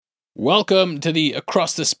Welcome to the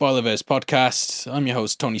Across the Spoilerverse podcast. I'm your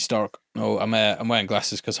host, Tony Stark. No, I'm wearing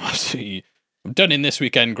glasses because I'm done in this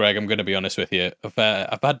weekend, Greg. I'm going to be honest with you.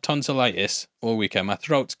 I've had tonsillitis all weekend. My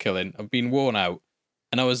throat's killing. I've been worn out,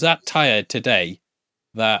 and I was that tired today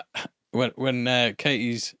that when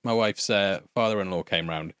Katie's, my wife's father-in-law, came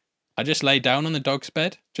round, I just lay down on the dog's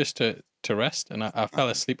bed just to rest, and I fell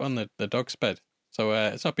asleep on the dog's bed. So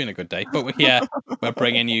it's not been a good day, but we're here. We're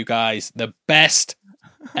bringing you guys the best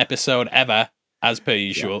episode ever, as per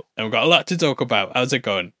usual, and we've got a lot to talk about. How's it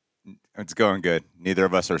going? It's going good. Neither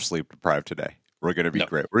of us are sleep deprived today. We're going to be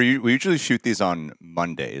great. We usually shoot these on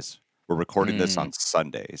Mondays. We're recording this on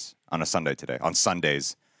Sundays. On a Sunday today. On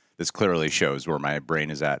Sundays, this clearly shows where my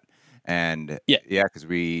brain is at. And because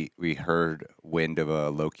we heard wind of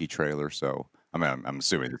a Loki trailer, so I'm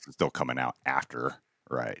assuming this is still coming out after,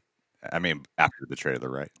 right? I mean, after the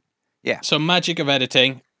trailer, right? Yeah. So magic of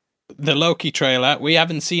editing. The Loki trailer, we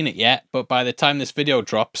haven't seen it yet, but by the time this video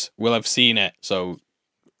drops, we'll have seen it. So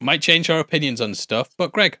might change our opinions on stuff.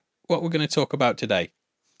 But Greg, what we're going to talk about today?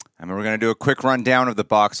 I mean, we're going to do a quick rundown of the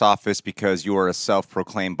box office because you are a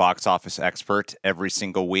self-proclaimed box office expert. Every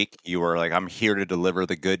single week, you are like, I'm here to deliver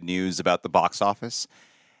the good news about the box office.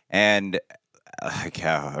 And we're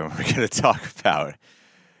going to talk about,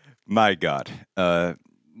 my God,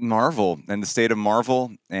 Marvel and the state of Marvel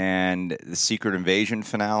and the Secret Invasion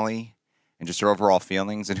finale and just our overall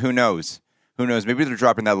feelings. And who knows? Maybe they're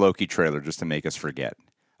dropping that Loki trailer just to make us forget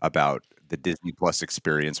about the Disney Plus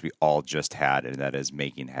experience we all just had, and that is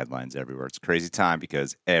making headlines everywhere. It's a crazy time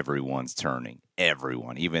because everyone's turning.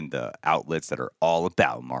 Everyone, even the outlets that are all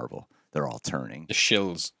about Marvel, they're all turning. The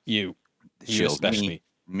shills, you especially.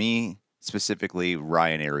 Me specifically,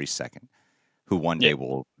 Ryan Aries second, who one day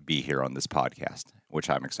will be here on this podcast, which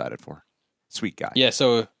I'm excited for. Sweet guy. Yeah,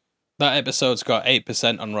 so that episode's got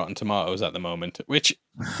 8% on Rotten Tomatoes at the moment, which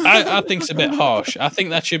I think's a bit harsh. I think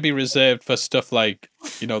that should be reserved for stuff like,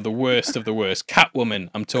 the worst of the worst. Catwoman,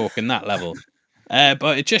 I'm talking that level.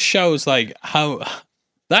 But it just shows like how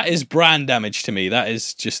that is brand damage to me. That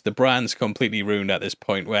is just the brand's completely ruined at this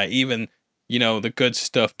point where even, the good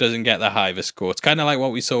stuff doesn't get the highest score. It's kind of like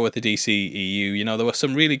what we saw with the DCEU. There were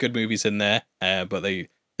some really good movies in there, but the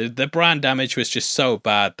brand damage was just so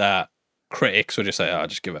bad that critics were just like, I'll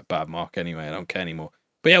just give it a bad mark anyway. I don't care anymore.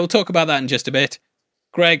 But yeah, we'll talk about that in just a bit.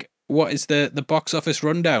 Greg, what is the box office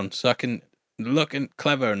rundown so I can look and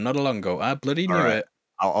clever and not a long go? I bloody knew it.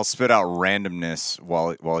 I'll spit out randomness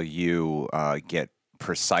while you get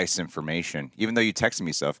precise information. Even though you texted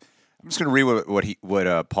me stuff, I'm just going to read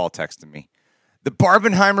what Paul texted me. The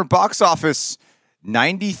Barbenheimer box office,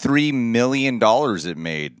 $93 million it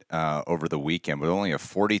made over the weekend with only a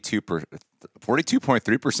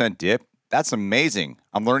 42.3% dip. That's amazing.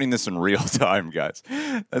 I'm learning this in real time, guys.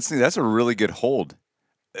 That's a really good hold.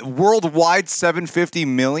 Worldwide, $750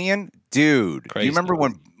 million, dude. Crazy. Do you remember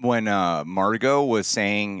when Margot was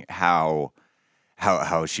saying how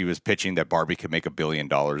she was pitching that Barbie could make $1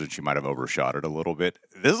 billion and she might have overshot it a little bit?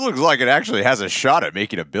 This looks like it actually has a shot at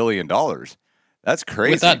making $1 billion. That's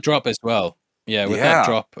crazy. With that drop as well. Yeah, that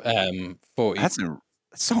drop, 40. That's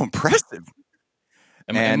so impressive.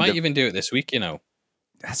 It might even do it this week,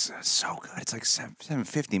 That's so good. It's like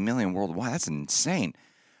 $750 million worldwide. That's insane.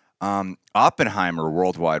 Oppenheimer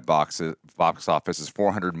worldwide box office is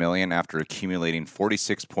 $400 million after accumulating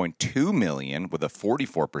 $46.2 million with a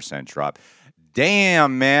 44% drop.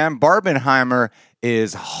 Damn, man. Barbenheimer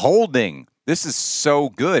is holding. This is so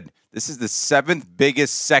good. This is the 7th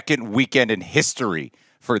biggest second weekend in history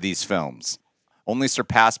for these films, only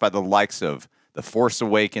surpassed by the likes of The Force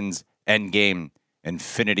Awakens, Endgame,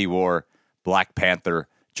 Infinity War, Black Panther,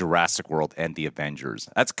 Jurassic World, and The Avengers.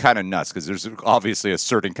 That's kind of nuts because there's obviously a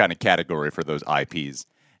certain kind of category for those IPs,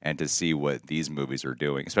 and to see what these movies are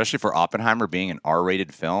doing, especially for Oppenheimer being an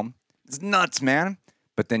R-rated film, it's nuts, man.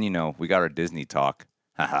 But then, we got our Disney talk.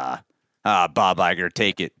 Bob Iger,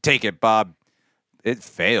 take it, Bob. It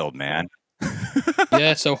failed, man.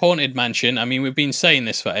 Yeah, so Haunted Mansion, I mean, we've been saying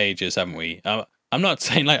this for ages, haven't we? I'm not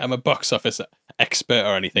saying like I'm a box office expert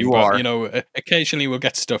or anything, occasionally we'll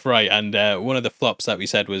get stuff right. And one of the flops that we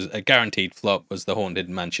said was a guaranteed flop was the Haunted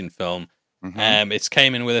Mansion film. Mm-hmm. It's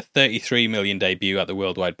came in with a 33 million debut at the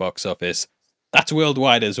worldwide box office. That's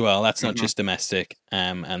worldwide as well. That's not just domestic.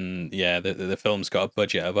 And yeah, the film's got a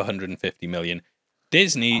budget of 150 million.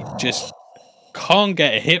 Disney just can't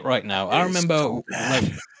get a hit right now. I remember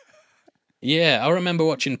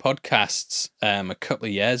watching podcasts a couple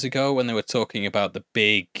of years ago when they were talking about the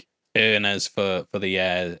big earners for the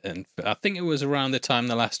year, and I think it was around the time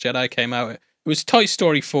The Last Jedi came out. It was Toy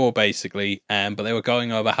Story 4 basically, but they were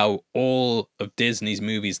going over how all of Disney's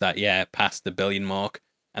movies that year passed the billion mark.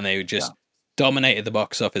 and they just dominated the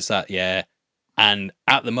box office that year. And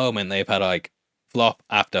at the moment, they've had like flop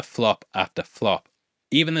after flop after flop.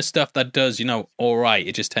 Even the stuff that does, all right,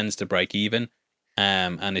 it just tends to break even.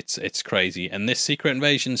 And it's crazy. And this Secret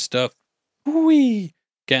Invasion stuff, whee,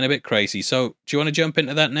 getting a bit crazy. So, do you want to jump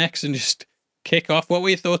into that next and just kick off? What were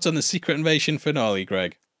your thoughts on the Secret Invasion finale,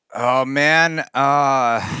 Greg? Oh man,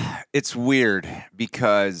 it's weird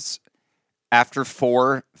because after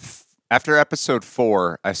episode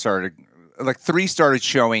 4, I started 3 started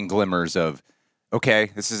showing glimmers of,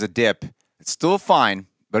 okay, this is a dip. It's still fine,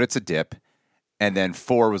 but it's a dip. And then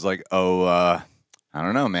 4 was like, I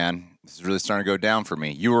don't know, man. This is really starting to go down for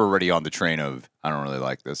me. You were already on the train of, I don't really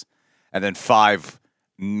like this. And then 5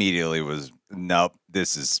 immediately was, nope,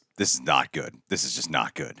 this is not good. This is just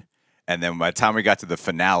not good. And then by the time we got to the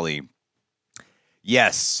finale,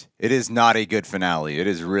 yes, it is not a good finale. It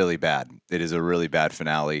is really bad. It is a really bad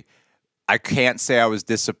finale. I can't say I was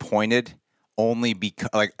disappointed only because,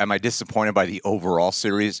 am I disappointed by the overall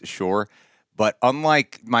series? Sure. But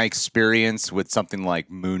unlike my experience with something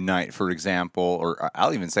like Moon Knight, for example, or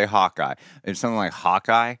I'll even say Hawkeye, it's something like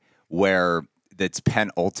Hawkeye, where its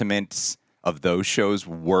penultimates of those shows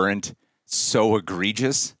weren't so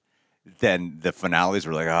egregious, then the finales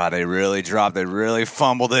were like, they really dropped, they really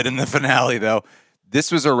fumbled it in the finale, though.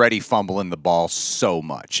 This was already fumbling the ball so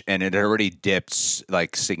much, and it already dipped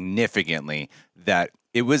significantly that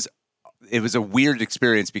it was a weird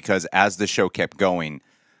experience because as the show kept going,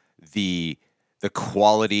 the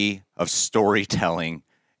quality of storytelling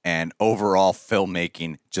and overall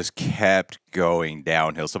filmmaking just kept going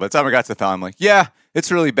downhill. So by the time I got to the finale, I'm like, yeah,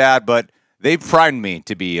 it's really bad, but they've primed me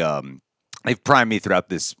to be they've primed me throughout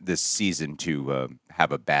this season to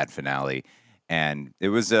have a bad finale. And it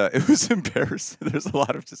was embarrassing. There's a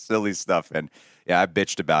lot of just silly stuff. And yeah, I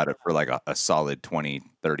bitched about it for like a solid 20,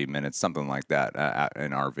 30 minutes, something like that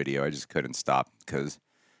in our video. I just couldn't stop because,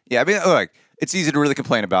 yeah, I mean, it's easy to really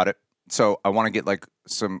complain about it. So I want to get like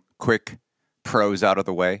some quick pros out of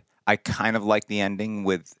the way. I kind of like the ending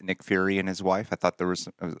with Nick Fury and his wife. I thought it was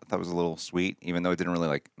a little sweet, even though it didn't really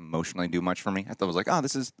like emotionally do much for me. I thought it was like,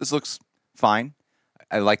 this looks fine.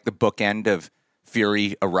 I like the bookend of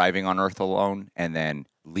Fury arriving on Earth alone and then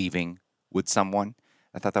leaving with someone.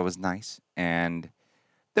 I thought that was nice. And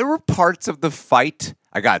there were parts of the fight.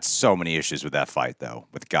 I got so many issues with that fight, though,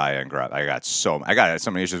 with Gaia and Grav. I got so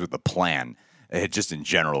many issues with the plan, just in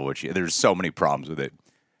general. There's so many problems with it.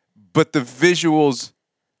 But the visuals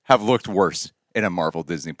have looked worse in a Marvel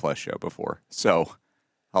Disney Plus show before. So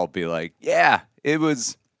I'll be like, yeah, it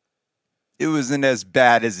wasn't as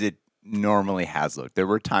bad as it normally has looked. There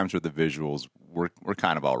were times where the visuals were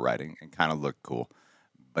kind of all right and kind of looked cool.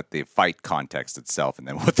 But the fight context itself and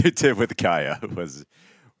then what they did with Gaia was,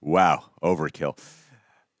 wow, overkill.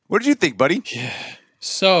 What did you think, buddy? Yeah.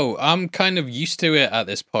 So I'm kind of used to it at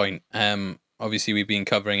this point. Obviously, we've been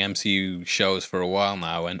covering MCU shows for a while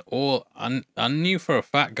now, and I knew for a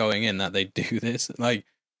fact going in that they do this.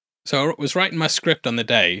 So I was writing my script on the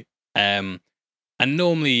day, and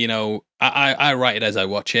normally, I write it as I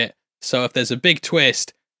watch it. So if there's a big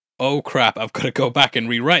twist, oh crap, I've got to go back and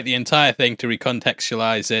rewrite the entire thing to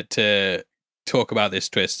recontextualize it to talk about this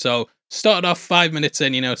twist. So started off 5 minutes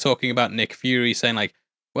in, talking about Nick Fury, saying like,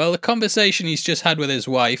 well, the conversation he's just had with his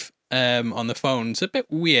wife on the phone is a bit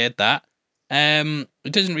weird, that. It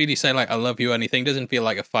doesn't really say like, I love you or anything. It doesn't feel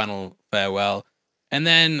like a final farewell. And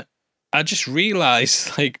then I just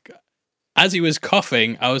realized, like, as he was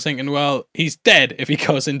coughing, I was thinking, well, he's dead if he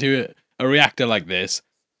goes into a reactor like this.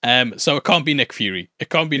 So it can't be Nick Fury. It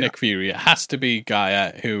can't be Nick Fury. It has to be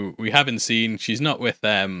Gaia, who we haven't seen. She's not with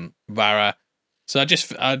Vara. So I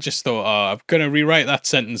just thought, I'm gonna rewrite that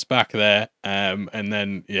sentence back there. And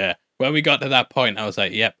then when we got to that point, I was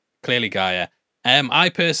like, yep, clearly Gaia. I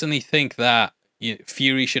personally think that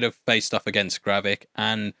Fury should have faced off against Gravik,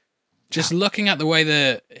 and just looking at the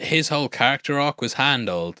way his whole character arc was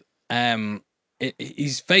handled,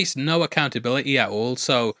 he's faced no accountability at all.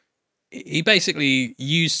 So he basically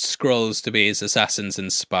used Skrulls to be his assassins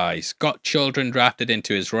and spies, got children drafted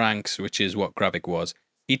into his ranks, which is what Gravik was.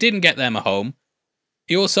 He didn't get them a home.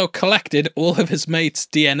 He also collected all of his mates'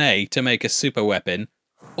 DNA to make a super weapon,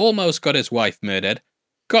 almost got his wife murdered,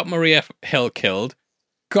 got Maria Hill killed,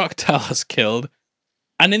 got Talos killed,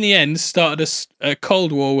 and in the end started a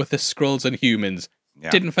Cold War with the Skrulls and humans. Yeah.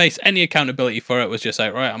 Didn't face any accountability for it, was just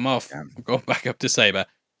like, right, I'm off, I'm going back up to Saber.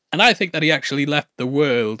 And I think that he actually left the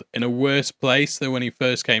world in a worse place than when he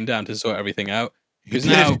first came down to sort everything out. Because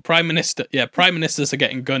now prime ministers are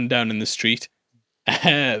getting gunned down in the street.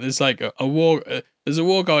 There's like a war. There's a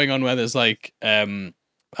war going on where there's like I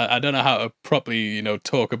don't know how to properly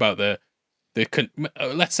talk about the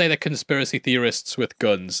let's say they're conspiracy theorists with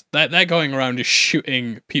guns. They're going around just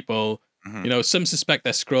shooting people. Mhm. You know, some suspect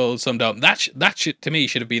they're Skrulls, some don't. That should, to me,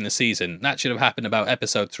 should have been the season. That should have happened about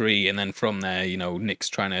episode 3, and then from there, you know, Nick's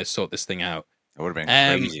trying to sort this thing out. That would have been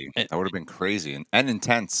Um, crazy. eh, That would have been crazy and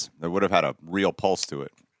intense. That would have had a real pulse to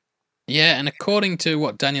it. yeah, and according to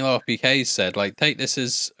what Daniel RPK said, like, take this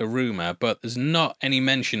as a rumor, but there's not any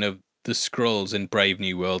mention of the Skrulls in Brave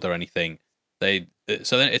New World or anything.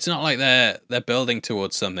 So then it's not like they're building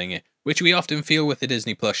towards something, which we often feel with the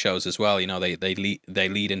Disney Plus shows as well. You know, they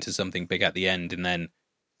lead into something big at the end, and then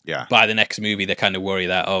Yeah. by the next movie they kind of worry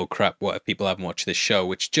that, oh crap, what if people haven't watched this show?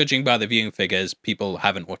 Which, judging by the viewing figures, people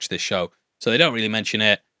haven't watched this show, so they don't really mention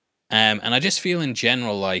it. And I just feel in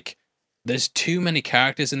general like there's too many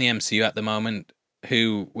characters in the MCU at the moment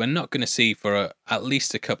who we're not going to see for at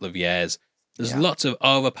least a couple of years. There's Yeah. lots of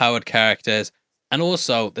overpowered characters, and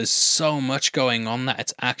also there's so much going on that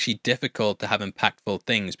it's actually difficult to have impactful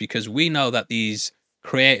things, because we know that these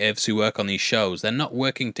creatives who work on these shows, they're not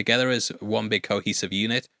working together as one big cohesive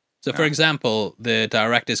unit. So, for No. example, the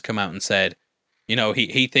director's come out and said, you know,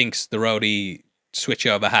 he thinks the Rhodey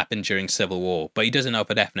switchover happened during Civil War, but he doesn't know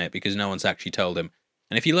for definite because no one's actually told him.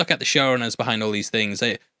 And if you look at the showrunners behind all these things,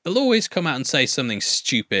 they'll always come out and say something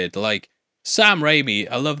stupid. Like Sam Raimi,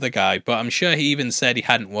 I love the guy, but I'm sure he even said he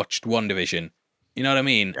hadn't watched WandaVision. You know what I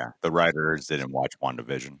mean? Yeah. The writers didn't watch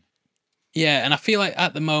WandaVision. Yeah, and I feel like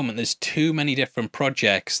at the moment there's too many different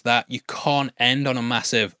projects that you can't end on a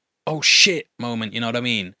massive "oh shit" moment. You know what I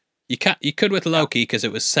mean? You could with Loki because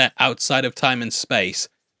it was set outside of time and space,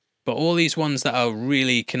 but all these ones that are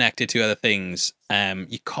really connected to other things,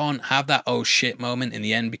 you can't have that "oh shit" moment in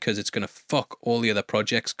the end because it's going to fuck all the other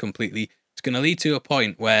projects completely. It's going to lead to a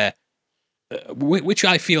point where, which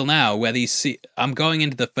I feel now, where I'm going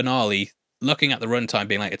into the finale, looking at the runtime,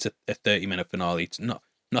 being like, it's a 30-minute finale. It's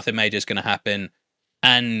nothing major is going to happen,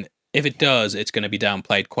 and if it does, it's going to be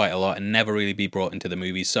downplayed quite a lot and never really be brought into the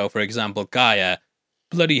movies. So, for example, Gaia,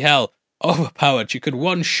 bloody hell, overpowered. She could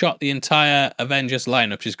one-shot the entire Avengers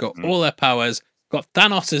lineup. She's got all their powers, got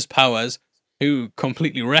Thanos' powers, who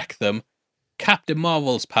completely wreck them, Captain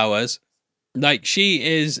Marvel's powers. Like, she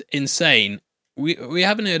is insane. We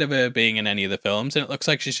haven't heard of her being in any of the films, and it looks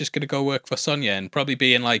like she's just going to go work for Sonya and probably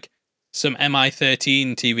be in, like, some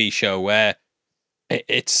MI13 TV show where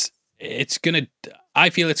it's gonna. I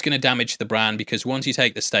feel it's gonna damage the brand, because once you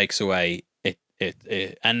take the stakes away,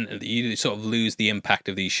 and you sort of lose the impact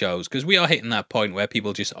of these shows, because we are hitting that point where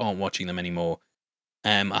people just aren't watching them anymore.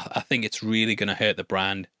 I think it's really gonna hurt the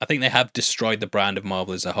brand. I think they have destroyed the brand of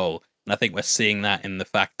Marvel as a whole, and I think we're seeing that in the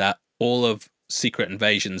fact that all of Secret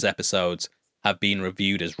Invasion's episodes have been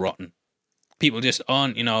reviewed as rotten. People just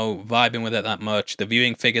aren't, vibing with it that much. The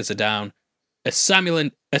viewing figures are down. A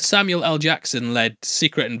Samuel L. Jackson led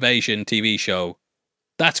Secret Invasion TV show,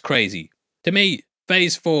 that's crazy. To me,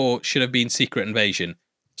 Phase 4 should have been Secret Invasion.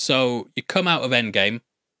 So you come out of Endgame,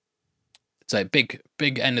 it's a big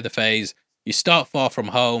end of the phase. You start Far From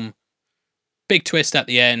Home, big twist at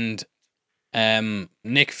the end.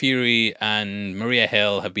 Nick Fury and Maria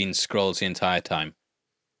Hill have been Skrulls the entire time.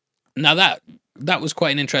 Now that was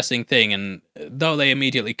quite an interesting thing, and though they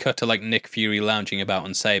immediately cut to like Nick Fury lounging about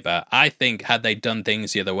on Saber, I think had they done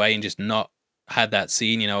things the other way and just not had that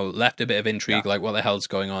scene, left a bit of intrigue, like what the hell's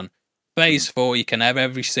going on. Phase 4, you can have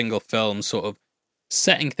every single film sort of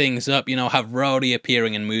setting things up, have Rhodey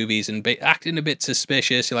appearing in movies and acting a bit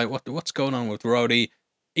suspicious. You're like, what's going on with Rhodey?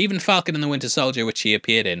 Even Falcon and the Winter Soldier, which he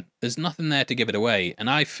appeared in, there's nothing there to give it away, and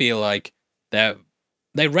I feel like they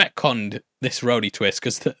retconned this Rhodey twist,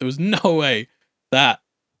 because there was no way that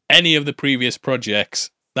any of the previous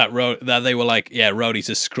projects that they were like, yeah, Rhodey's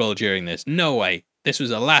a Skrull during this. No way. This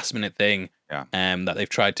was a last minute thing. Yeah. That they've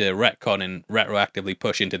tried to retcon and retroactively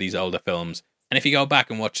push into these older films. And if you go back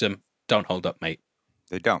and watch them, don't hold up, mate.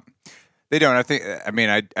 They don't.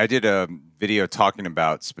 I did a video talking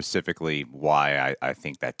about specifically why I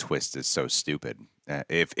think that twist is so stupid.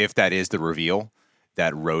 If that is the reveal,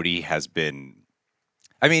 that Rhodey has been.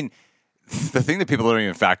 I mean, the thing that people don't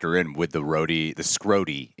even factor in with the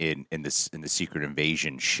Scrody in the Secret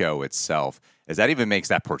Invasion show itself is that even makes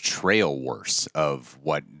that portrayal worse of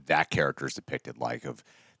what that character is depicted like, of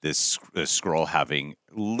this Skrull having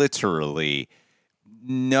literally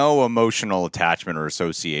no emotional attachment or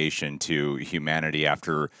association to humanity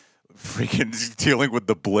after freaking dealing with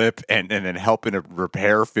the blip and then helping to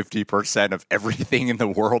repair 50% of everything in the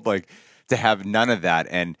world, like to have none of that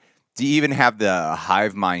and to even have the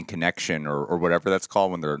hive mind connection or whatever that's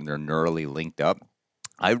called when they're neurally linked up.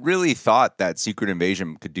 I really thought that Secret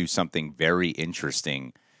Invasion could do something very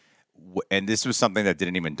interesting and this was something that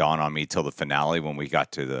didn't even dawn on me till the finale when we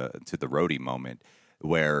got to the Rhodey moment,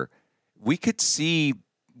 where we could see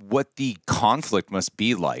what the conflict must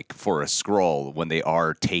be like for a Skrull when they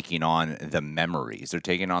are taking on the memories. They're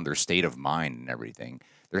taking on their state of mind and everything.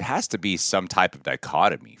 There has to be some type of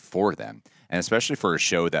dichotomy for them. And especially for a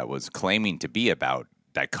show that was claiming to be about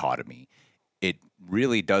dichotomy, it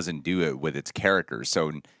really doesn't do it with its characters. So,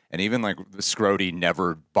 and even like Scrody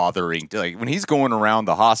never bothering to, like, when he's going around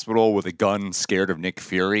the hospital with a gun scared of Nick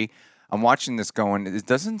Fury, I'm watching this going,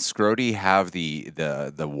 doesn't Scrody have the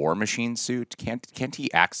War Machine suit? Can't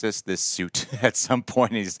he access this suit at some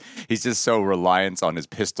point? He's just so reliant on his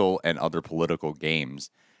pistol and other political games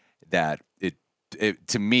that it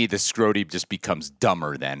to me, the Scrody just becomes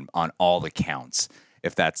dumber than on all accounts,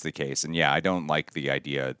 if that's the case. And yeah, I don't like the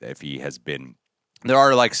idea if he has been. There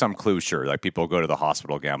are like some clues, sure, like people go to the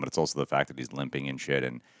hospital again, but it's also the fact that he's limping and shit.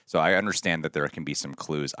 And so I understand that there can be some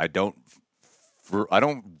clues. I don't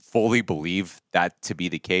fully believe that to be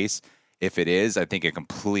the case. If it is, I think it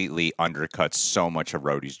completely undercuts so much of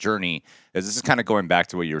Rhodey's journey. As this is kind of going back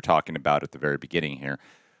to what you were talking about at the very beginning here,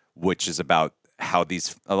 which is about how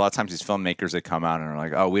a lot of times these filmmakers, they come out and are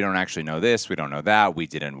like, oh, we don't actually know this, we don't know that, we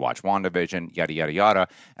didn't watch WandaVision, yada, yada, yada.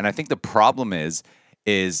 And I think the problem is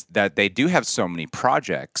that they do have so many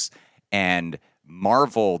projects, and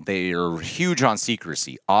Marvel, they are huge on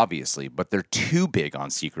secrecy, obviously, but they're too big on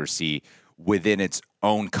secrecy within its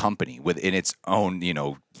own company, within its own,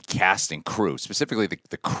 cast and crew, specifically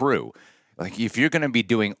the crew. Like, if you're going to be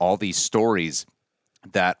doing all these stories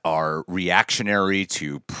that are reactionary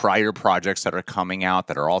to prior projects that are coming out,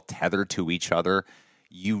 that are all tethered to each other,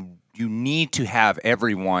 you need to have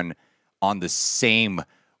everyone on the same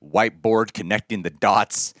whiteboard connecting the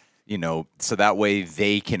dots, so that way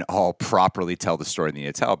they can all properly tell the story they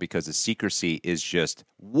need to tell, because the secrecy is just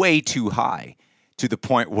way too high, to the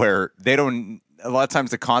point where a lot of times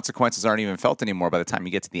the consequences aren't even felt anymore by the time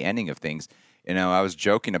you get to the ending of things. I was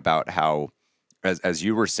joking about how, as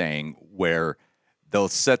you were saying, where they'll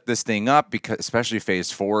set this thing up, because especially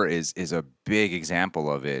Phase 4 is a big example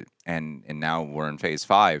of it, and now we're in Phase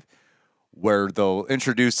 5, where they'll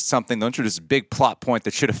introduce a big plot point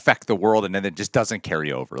that should affect the world, and then it just doesn't carry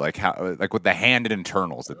over. Like with the hand in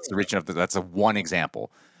Eternals, that's a one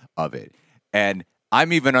example of it. And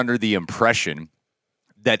I'm even under the impression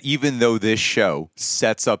that even though this show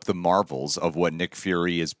sets up the marvels of what Nick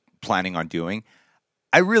Fury is planning on doing,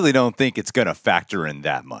 I really don't think it's going to factor in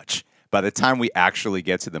that much. By the time we actually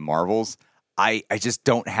get to the Marvels, I just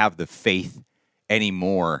don't have the faith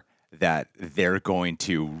anymore that they're going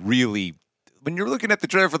to really. When you're looking at the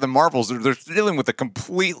trailer for the Marvels, they're dealing with a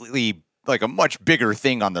completely, like, a much bigger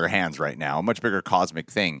thing on their hands right now, a much bigger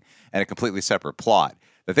cosmic thing, and a completely separate plot.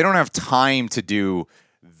 That they don't have time to do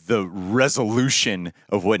the resolution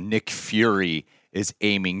of what Nick Fury is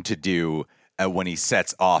aiming to do when he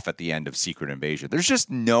sets off at the end of Secret Invasion. There's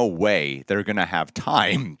just no way they're going to have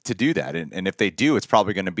time to do that. And if they do, it's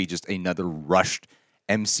probably going to be just another rushed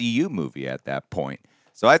MCU movie at that point.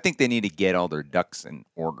 So I think they need to get all their ducks in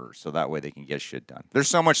order so that way they can get shit done. There's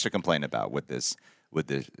so much to complain about with this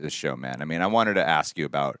show, man. I mean, I wanted to ask you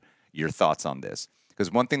about your thoughts on this,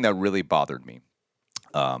 because one thing that really bothered me,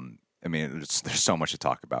 there's so much to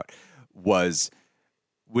talk about, was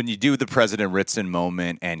when you do the President Ritson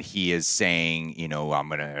moment and he is saying,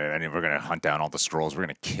 we're gonna hunt down all the Skrulls, we're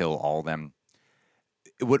gonna kill all of them.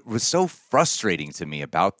 What was so frustrating to me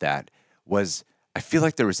about that was I feel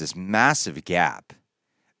like there was this massive gap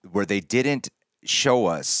where they didn't show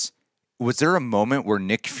us. Was there a moment where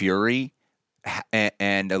Nick Fury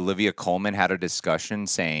and Olivia Colman had a discussion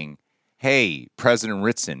saying, hey, President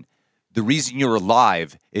Ritson, the reason you're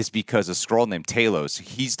alive is because a Skrull named Talos,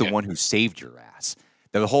 he's the one who saved your ass.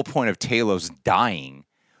 The whole point of Talos dying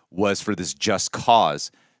was for this just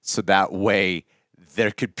cause, so that way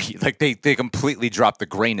there could be, like, they completely dropped the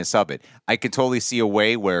grayness of it. I can totally see a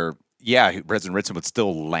way where, President Ritson would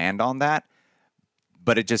still land on that,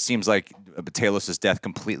 but it just seems like Talos' death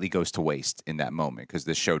completely goes to waste in that moment, because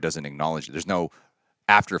this show doesn't acknowledge it. There's no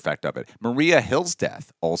after effect of it. Maria Hill's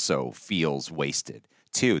death also feels wasted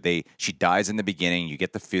too. She dies in the beginning. You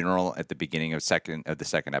get the funeral at the beginning of the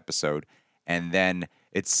second episode, and then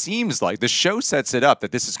it seems like the show sets it up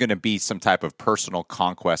that this is going to be some type of personal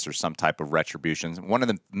conquest or some type of retribution. One of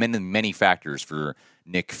the many factors for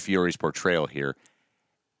Nick Fury's portrayal here.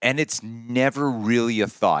 And it's never really a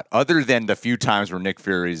thought, other than the few times where Nick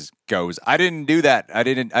Fury goes, I didn't do that. I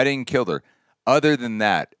didn't kill her. Other than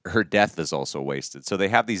that, her death is also wasted. So they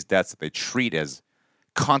have these deaths that they treat as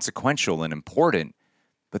consequential and important,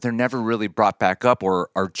 but they're never really brought back up or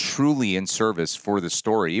are truly in service for the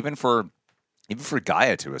story. Even for, even for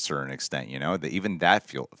Gaia to a certain extent, even that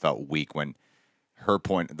felt weak when the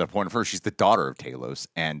point of her, she's the daughter of Talos,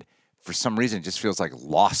 and for some reason it just feels like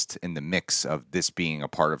lost in the mix of this being a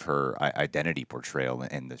part of her identity portrayal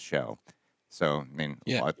in the show. So, I mean,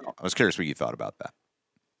 Yeah. I was curious what you thought about that.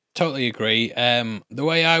 Totally agree. The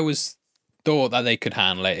way I thought that they could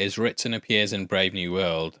handle it is Ritson appears in Brave New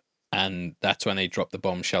World, and that's when they drop the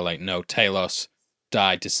bombshell, like, no, Talos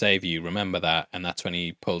died to save you, remember that, and that's when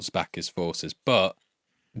he pulls back his forces. But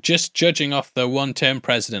just judging off the one-term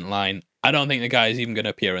president line, I don't think the guy is even going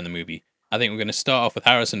to appear in the movie. I think we're going to start off with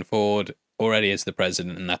Harrison Ford already as the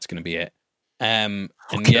president, and that's going to be it. And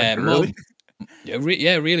Okay, yeah, really?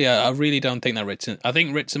 really, I really don't think that Ritson. I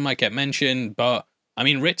think Ritson might get mentioned, but I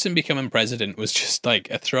mean, Ritson becoming president was just like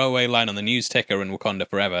a throwaway line on the news ticker in Wakanda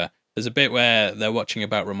Forever. There's a bit where they're watching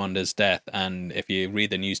about Ramonda's death, and if you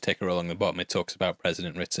read the news ticker along the bottom, it talks about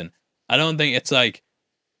President Ritson. I don't think it's like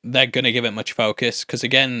they're going to give it much focus because,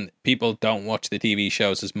 again, people don't watch the TV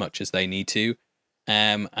shows as much as they need to.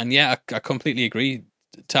 And yeah, I completely agree.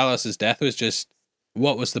 Talos' death was just,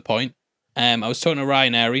 what was the point? I was talking to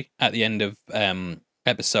Ryan Airy at the end of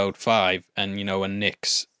episode 5, and when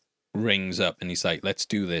Nyx rings up and he's like, let's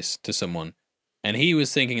do this to someone. And he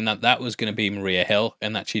was thinking that was going to be Maria Hill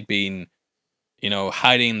and that she'd been,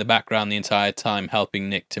 hiding in the background the entire time, helping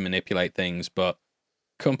Nick to manipulate things, but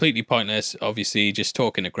completely pointless. Obviously, just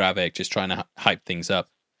talking to Gravik, just trying to hype things up,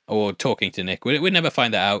 or talking to Nick. We'd never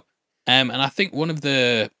find that out. And I think one of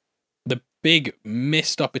the big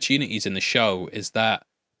missed opportunities in the show is that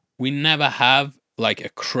we never have like a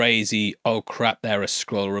crazy, oh crap, they're a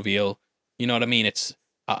Skrull reveal. You know what I mean?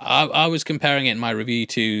 I was comparing it in my review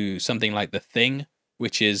to something like The Thing,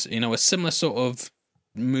 which is, a similar sort of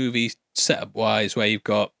movie setup wise, where you've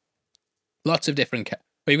got lots of different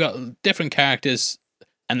characters,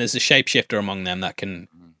 and there's a shapeshifter among them that can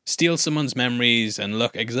steal someone's memories and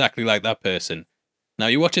look exactly like that person. Now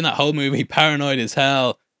you're watching that whole movie, paranoid as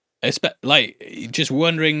hell, like just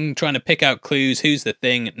wondering, trying to pick out clues. Who's the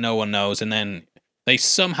Thing? No one knows, and then they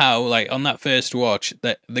somehow, like on that first watch,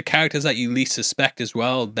 that the characters that you least suspect as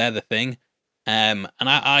well, they're the Thing. And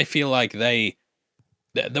I feel like there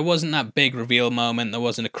wasn't that big reveal moment. There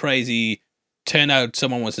wasn't a crazy turn out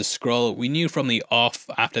someone was a Skrull. We knew from the off,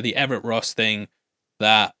 after the Everett Ross thing,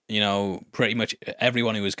 that, pretty much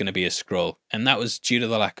everyone who was going to be a Skrull. And that was due to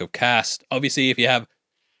the lack of cast. Obviously, if you have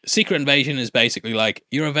Secret Invasion is basically like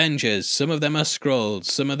your Avengers. Some of them are Skrulls,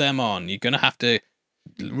 some of them aren't. You're going to have to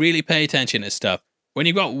really pay attention to stuff. When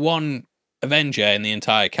you've got one Avenger in the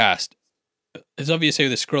entire cast, it's obvious who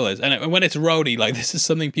the Skrull is. And when it's Rhodey, like, this is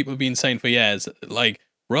something people have been saying for years. Like,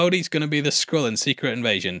 Rhodey's going to be the Skrull in Secret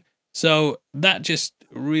Invasion. So that just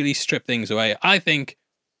really stripped things away. I think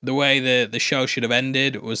the way the show should have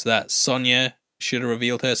ended was that Sonya should have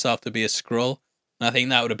revealed herself to be a Skrull. And I think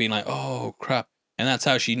that would have been like, oh, crap. And that's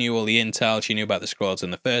how she knew all the intel. She knew about the Skrulls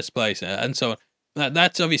in the first place. And so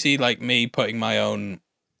that's obviously like me putting my own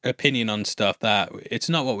opinion on stuff, that it's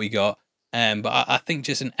not what we got. But I think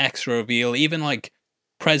just an extra reveal, even like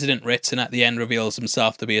President Ritson at the end reveals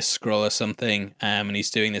himself to be a Skrull or something, and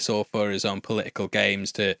he's doing this all for his own political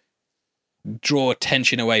games to draw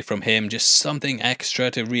attention away from him. Just something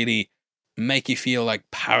extra to really make you feel like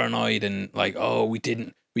paranoid and like, oh, we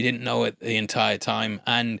didn't know it the entire time.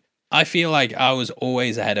 And I feel like I was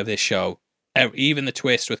always ahead of this show. Even the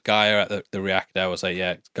twist with Gaia at the reactor, I was like,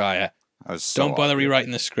 yeah, it's Gaia. Don't bother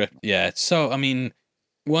rewriting the script. Yeah, so I mean,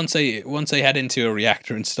 once they head into a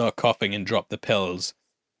reactor and start coughing and drop the pills,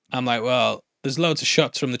 I'm like, well, there's loads of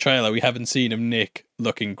shots from the trailer we haven't seen of Nick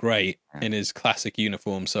looking great in his classic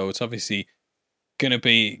uniform, so it's obviously gonna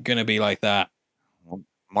be like that. Well,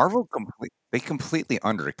 Marvel completely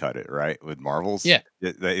undercut it, right? With Marvel's, yeah,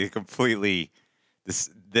 they completely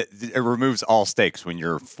it removes all stakes when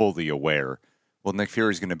you're fully aware. Well, Nick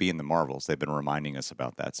Fury's going to be in the Marvels. They've been reminding us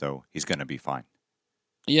about that, so he's going to be fine.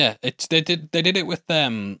 Yeah, they did it with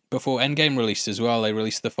them before Endgame released as well. They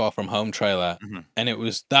released the Far From Home trailer, and it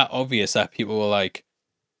was that obvious that people were like,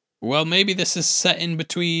 well, maybe this is set in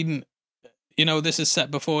between, this is set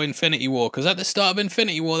before Infinity War, because at the start of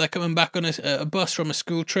Infinity War, they're coming back on a bus from a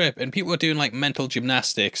school trip, and people are doing like mental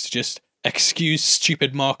gymnastics to just excuse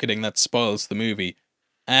stupid marketing that spoils the movie.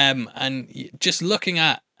 And just looking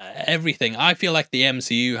at everything, I feel like the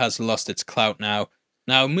MCU has lost its clout now.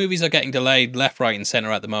 Now, movies are getting delayed left, right, and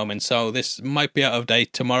center at the moment, so this might be out of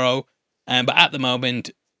date tomorrow. But at the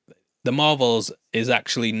moment, the Marvels is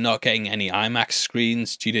actually not getting any IMAX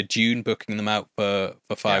screens due to Dune booking them out for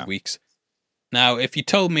 5 weeks. Now, if you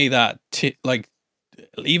told me that,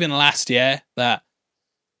 even last year, that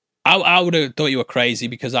I would have thought you were crazy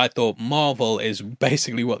because I thought Marvel is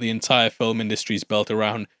basically what the entire film industry is built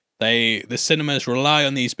around. The cinemas rely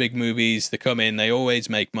on these big movies. They come in, they always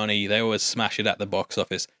make money, they always smash it at the box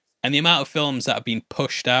office. And the amount of films that have been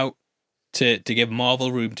pushed out to give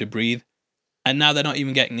Marvel room to breathe, and now they're not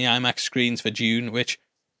even getting the IMAX screens for June, which,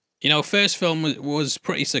 first film was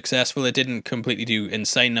pretty successful. It didn't completely do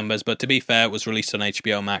insane numbers, but to be fair, it was released on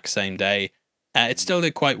HBO Max same day. It still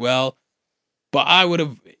did quite well. But I would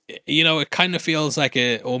have, it kind of feels like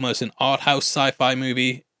almost an art house sci-fi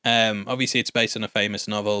movie. Obviously, it's based on a famous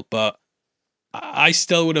novel, but I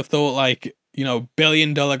still would have thought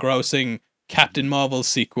billion-dollar grossing Captain Marvel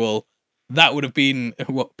sequel. That would have been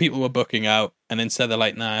what people were booking out, and instead they're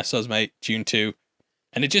like, nah, so's mate, June 2.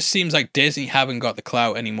 And it just seems like Disney haven't got the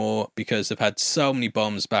clout anymore because they've had so many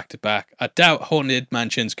bombs back to back. I doubt Haunted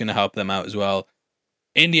Mansion's going to help them out as well.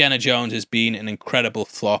 Indiana Jones has been an incredible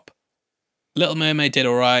flop. Little Mermaid did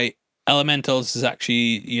alright. Elementals is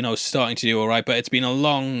actually, starting to do alright, but it's been a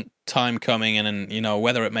long time coming, and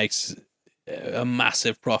whether it makes a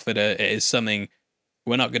massive profit is something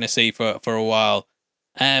we're not going to see for a while.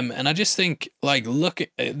 And I just think, look,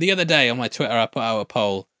 the other day on my Twitter, I put out a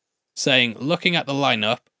poll saying, looking at the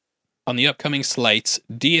lineup on the upcoming slates,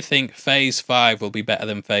 do you think Phase 5 will be better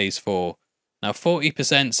than Phase 4? Now,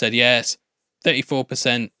 40% said yes,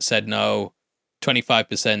 34% said no,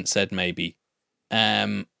 25% said maybe.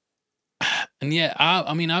 And yeah,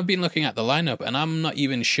 I've been looking at the lineup, and I'm not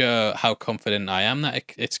even sure how confident I am that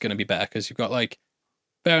it's going to be better, because you've got,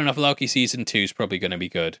 fair enough, Loki Season 2 is probably going to be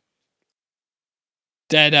good.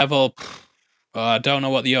 Daredevil, I don't know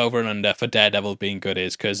what the over and under for Daredevil being good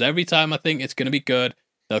is, because every time I think it's going to be good,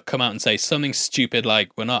 they'll come out and say something stupid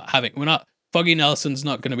like, Foggy Nelson's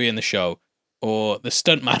not going to be in the show, or the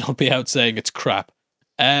stuntman will be out saying it's crap.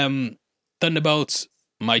 Thunderbolts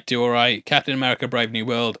might do alright. Captain America Brave New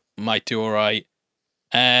World might do alright.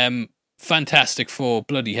 Fantastic Four,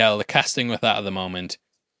 bloody hell, the casting with that at the moment.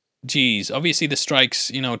 Geez, obviously the strikes,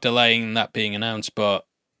 delaying that being announced, but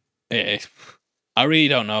I really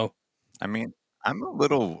don't know. I mean, I'm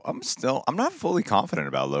not fully confident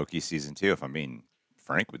about Loki Season 2, if I'm being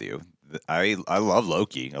frank with you. I love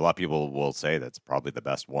Loki. A lot of people will say that's probably the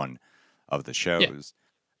best one of the shows.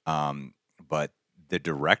 Yeah. But the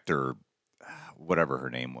director, whatever her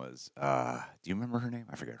name was, do you remember her name?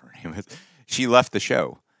 I forget her name is. She left the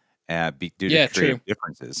show due to creative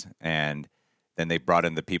differences, and then they brought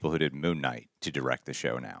in the people who did Moon Knight to direct the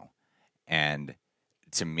show now. And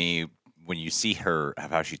to me, when you see her,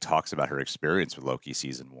 how she talks about her experience with Loki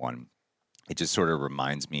Season 1, it just sort of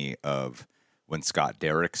reminds me of when Scott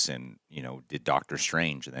Derrickson, did Doctor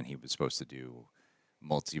Strange, and then he was supposed to do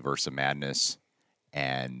Multiverse of Madness.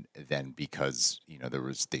 And then because, there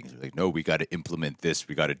was things like, no, we got to implement this,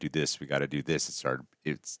 we got to do this, we got to do this.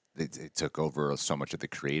 It took over so much of the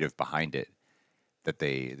creative behind it that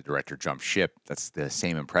the director jumped ship. That's the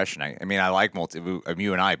same impression. I like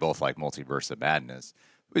you and I both like Multiverse of Madness,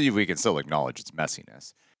 but we can still acknowledge its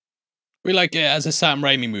messiness. We like it as a Sam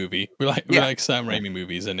Raimi movie. We like Sam Raimi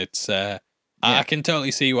movies, and it's I can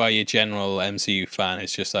totally see why your general MCU fan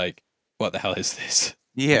is just like, what the hell is this?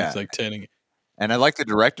 Yeah. It's like turning. And I like the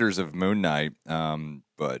directors of Moon Knight,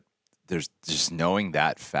 but there's just knowing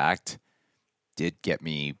that fact did get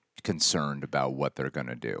me concerned about what they're going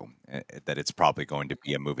to do. That it's probably going to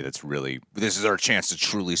be a movie that's this is our chance to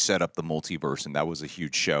truly set up the multiverse, and that was a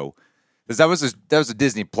huge show. Because that was a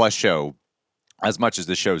Disney Plus show, as much as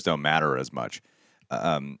the shows don't matter as much.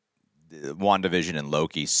 WandaVision and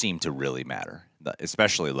Loki seem to really matter,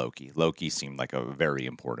 especially Loki. Loki seemed like a very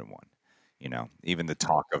important one. Even the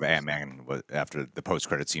talk of Ant-Man after the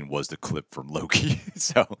post-credit scene was the clip from Loki.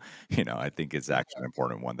 So, I think it's actually an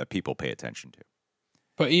important one that people pay attention to.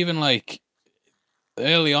 But even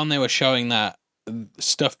early on, they were showing that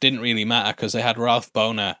stuff didn't really matter because they had Ralph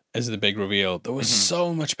Bohner as the big reveal. There was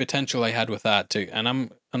so much potential they had with that too. And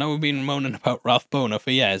I know we've been moaning about Ralph Bohner for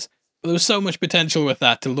years, but there was so much potential with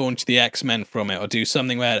that to launch the X-Men from it, or do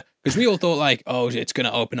something where, because we all thought it's going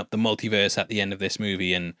to open up the multiverse at the end of this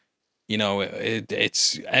movie, and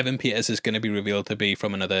it's Evan Peters is going to be revealed to be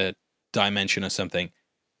from another dimension or something.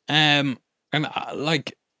 And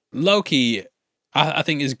Loki, I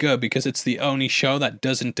think is good because it's the only show that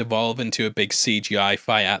doesn't devolve into a big CGI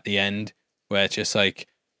fight at the end, where it's just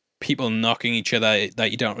people knocking each other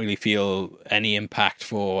that you don't really feel any impact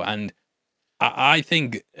for. And I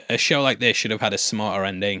think a show like this should have had a smarter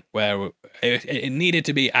ending, where it needed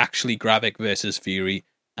to be actually Gravik versus Fury,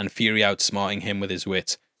 and Fury outsmarting him with his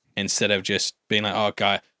wit, instead of just being like, oh,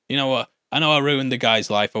 guy, you know what? I know I ruined the guy's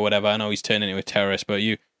life or whatever. I know he's turning into a terrorist, but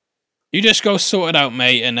You just go sort it out,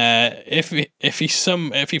 mate. And if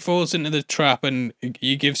he falls into the trap and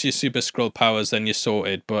he gives you Super Skrull powers, then you're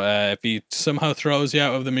sorted. But if he somehow throws you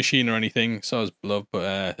out of the machine or anything, so is love.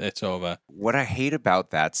 But it's over. What I hate about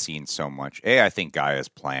that scene so much, I think Gaia's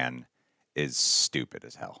plan is stupid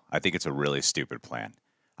as hell. I think it's a really stupid plan.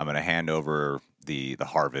 I'm going to hand over the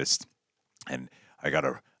harvest, and I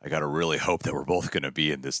gotta really hope that we're both going to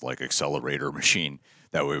be in this like accelerator machine.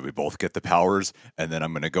 That way we both get the powers, and then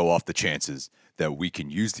I'm going to go off the chances that we can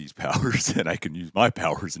use these powers, and I can use my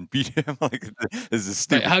powers and beat him. Like, this is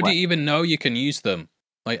stupid. How do you even know you can use them?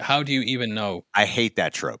 Like, how do you even know? I hate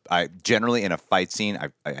that trope. I generally in a fight scene,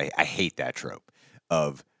 I hate that trope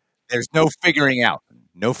of there's no figuring out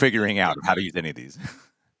how to use any of these.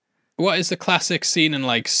 What is the classic scene in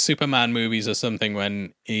like Superman movies or something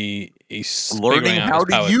when he's Learning how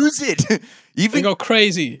to use it? They go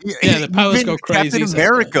crazy. Yeah, the powers go crazy. Captain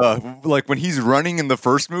America, like when he's running in the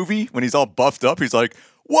first movie, when he's all buffed up, he's like,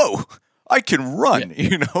 "Whoa, I can run!"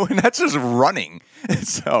 Yeah. And that's just running.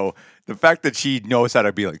 So the fact that she knows how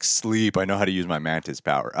to be like sleep, I know how to use my mantis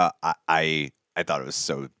power. I thought it was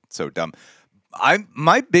so dumb.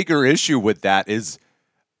 My bigger issue with that is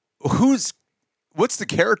what's the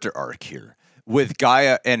character arc here with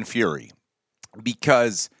Gaia and Fury?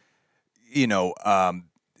 Because,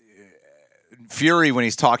 Fury, when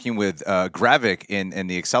he's talking with Gravik in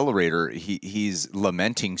the accelerator, he's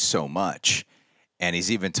lamenting so much. And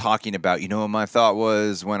he's even talking about, what my thought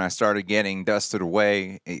was when I started getting dusted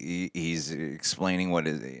away. He's explaining what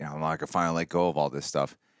is, I'm like, I finally let go of all this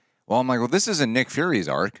stuff. Well, I'm like, well, this isn't Nick Fury's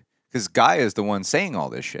arc because Gaia is the one saying all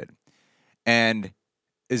this shit. And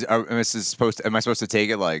am I supposed to take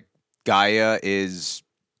it like Gaia is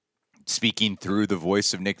speaking through the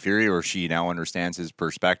voice of Nick Fury, or she now understands his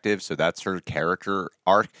perspective, so that's her character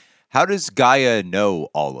arc? How does Gaia know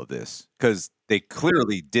all of this? Because they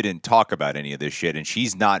clearly didn't talk about any of this shit, and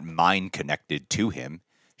she's not mind connected to him.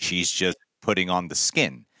 She's just putting on the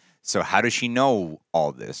skin. So how does she know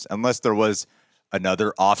all this? Unless there was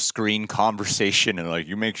another off-screen conversation and like,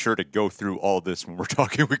 you make sure to go through all this when we're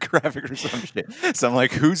talking with Gravik or some shit. So I'm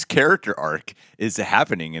like, whose character arc is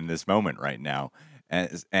happening in this moment right now?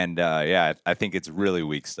 And I think it's really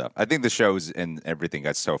weak stuff. I think the shows and everything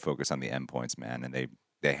got so focused on the endpoints, man, and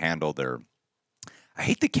they handle their. I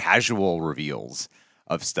hate the casual reveals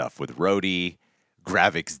of stuff with Rhodey.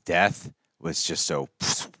 Gravik's death was just so.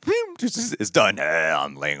 It's done.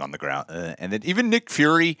 I'm laying on the ground, and then even Nick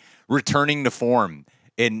Fury returning to form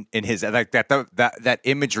in his like that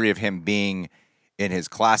imagery of him being in his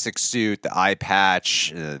classic suit, the eye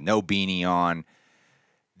patch, no beanie on.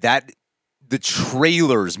 That the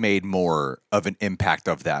trailers made more of an impact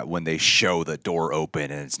of that when they show the door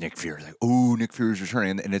open and it's Nick Fury. Like, oh, Nick Fury's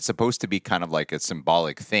returning, and it's supposed to be kind of like a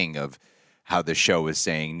symbolic thing of how the show is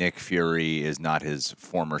saying Nick Fury is not his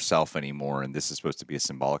former self anymore, and this is supposed to be a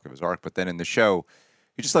symbolic of his arc. But then in the show,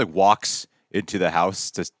 he just like walks into the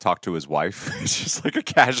house to talk to his wife. It's just like a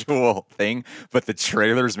casual thing, but the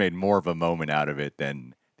trailers made more of a moment out of it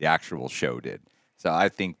than the actual show did. So I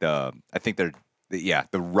think the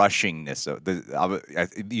rushingness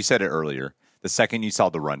of you said it earlier. The second you saw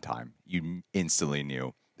the runtime, you instantly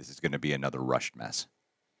knew this is going to be another rushed mess.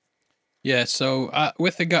 Yeah, so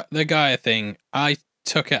with the Gaia thing, I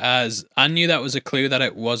took it as I knew that was a clue that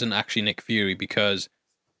it wasn't actually Nick Fury, because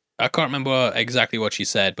I can't remember exactly what she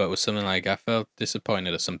said, but it was something like, I felt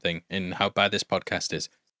disappointed or something in how bad this podcast is.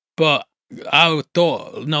 But I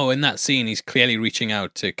thought, no, in that scene, he's clearly reaching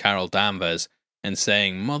out to Carol Danvers and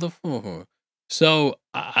saying, motherfucker. So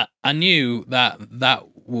I knew that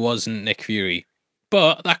wasn't Nick Fury.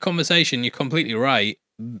 But that conversation, you're completely right.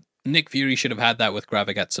 Nick Fury should have had that with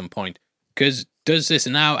Gravik at some point. Because does this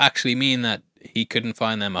now actually mean that he couldn't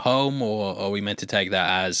find them a home, or are we meant to take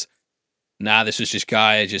that as, nah, this was just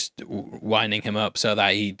Gaia just winding him up so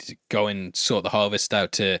that he'd go and sort the harvest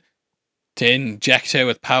out to inject her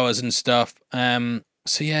with powers and stuff.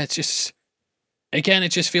 So yeah, it's just, again, it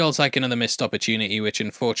just feels like another missed opportunity, which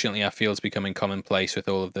unfortunately I feel is becoming commonplace with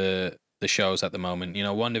all of the shows at the moment.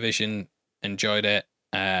 WandaVision, enjoyed it.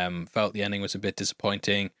 Felt the ending was a bit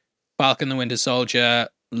disappointing. Falcon the Winter Soldier,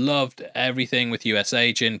 loved everything with US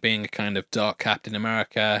Agent being a kind of dark Captain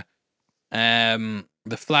America.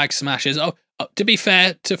 The Flag Smashers. Oh, to be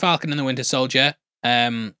fair to Falcon and the Winter Soldier,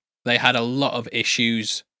 they had a lot of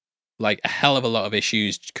issues, like a hell of a lot of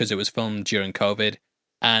issues, because it was filmed during COVID,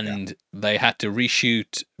 and they had to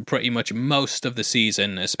reshoot pretty much most of the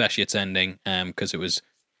season, especially its ending, because it was.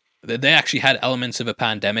 They actually had elements of a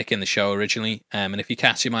pandemic in the show originally, and if you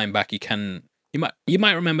cast your mind back, you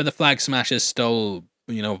might remember the Flag Smashers stole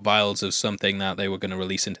vials of something that they were going to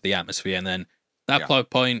release into the atmosphere, and then That plot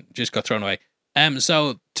point just got thrown away.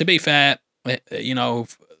 So to be fair, you know,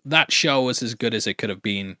 that show was as good as it could have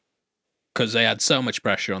been because they had so much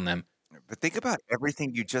pressure on them. But think about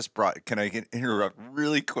everything you just brought. Can I interrupt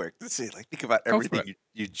really quick to say, like, think about everything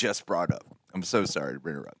you just brought up. I'm so sorry to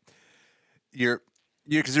interrupt.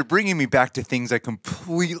 Because you're bringing me back to things I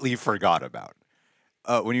completely forgot about.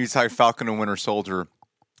 When you talk Falcon and Winter Soldier,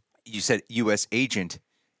 you said U.S. agent,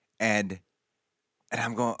 and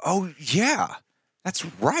I'm going, oh yeah, that's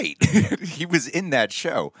right. He was in that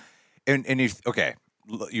show, and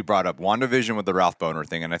you brought up WandaVision with the Ralph Boner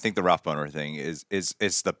thing, and I think the Ralph Boner thing is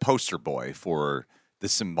the poster boy for the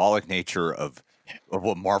symbolic nature of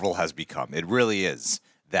what Marvel has become. It really is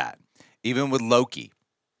that. Even with Loki,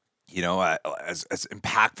 you know, as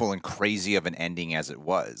impactful and crazy of an ending as it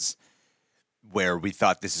was, where we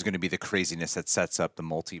thought this is going to be the craziness that sets up the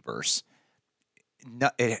multiverse.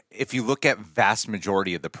 If you look at vast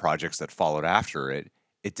majority of the projects that followed after it,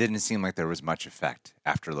 it didn't seem like there was much effect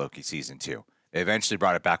after Loki season 2. They eventually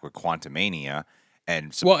brought it back with Quantumania,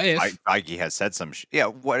 and What if Feige has said some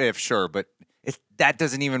what if, sure, but that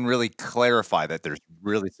doesn't even really clarify that there's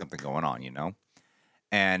really something going on, you know.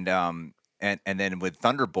 And then with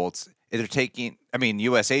Thunderbolts, they're taking, I mean,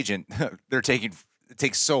 U.S. Agent, it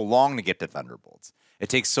takes so long to get to Thunderbolts. It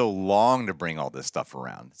takes so long to bring all this stuff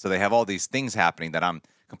around. So they have all these things happening that I'm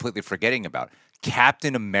completely forgetting about.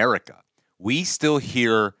 Captain America, we still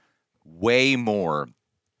hear way more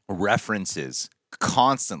references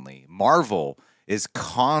constantly. Marvel is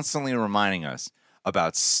constantly reminding us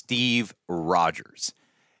about Steve Rogers,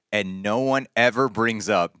 and no one ever brings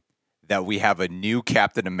up that we have a new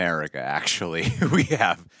Captain America. Actually, we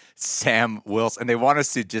have Sam Wilson, and they want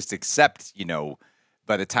us to just accept, you know,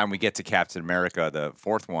 by the time we get to Captain America, the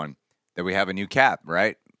fourth one, that we have a new Cap,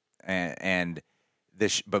 right? And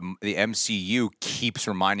but the MCU keeps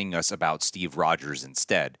reminding us about Steve Rogers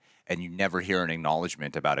instead. And you never hear an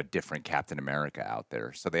acknowledgement about a different Captain America out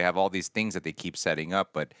there. So they have all these things that they keep setting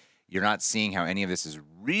up, but you're not seeing how any of this is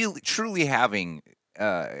really, truly having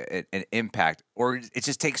an impact, or it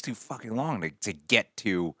just takes too fucking long to get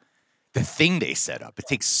to the thing they set up. It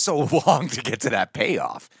takes so long to get to that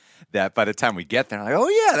payoff that by the time we get there, I'm like, oh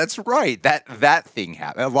yeah, that's right. That thing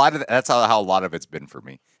happened. That's how a lot of it's been for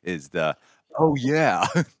me, is oh yeah.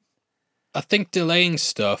 I think delaying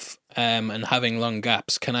stuff and having long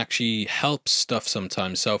gaps can actually help stuff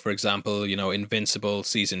sometimes. So, for example, you know, Invincible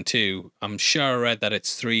season 2, I'm sure I read that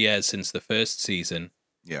it's 3 years since the first season.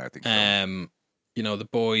 Yeah, I think so. You know, The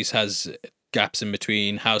Boys has gaps in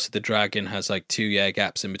between. House of the Dragon has like 2-year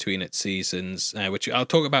gaps in between its seasons, which I'll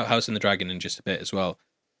talk about House of the Dragon in just a bit as well.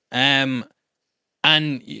 And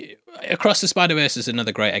Across the Spider-Verse is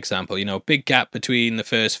another great example. You know, big gap between the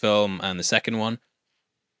first film and the second one.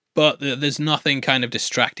 But there's nothing kind of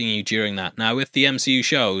distracting you during that. Now, with the MCU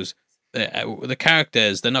shows, the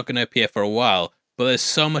characters, they're not going to appear for a while, but there's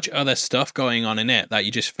so much other stuff going on in it that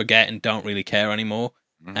you just forget and don't really care anymore.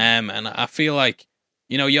 Mm-hmm. And I feel like,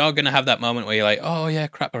 you know, you're going to have that moment where you're like, oh, yeah,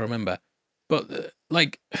 crap, I remember. But,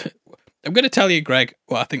 I'm going to tell you, Greg,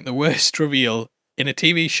 what I think the worst reveal in a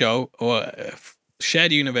TV show or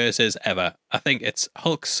shared universes ever. I think it's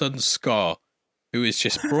Hulk's son, Scar, who is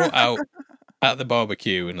just brought out at the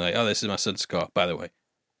barbecue and like, oh, this is my son Scott, by the way.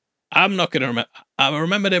 I'm not going to remember. I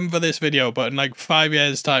remembered him for this video, but in like 5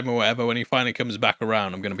 years' time or whatever, when he finally comes back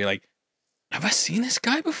around, I'm going to be like, have I seen this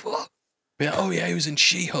guy before? Like, oh, yeah, he was in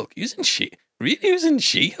She-Hulk. He was in Really? He was in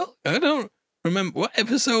She-Hulk? I don't remember. What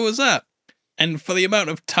episode was that? And for the amount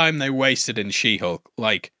of time they wasted in She-Hulk,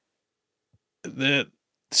 like,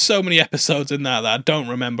 so many episodes in that I don't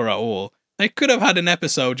remember at all. They could have had an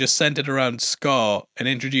episode just centered around Scar and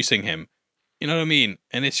introducing him. You know what I mean?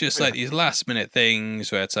 And it's just like these last minute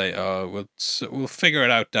things where it's like, oh, we'll figure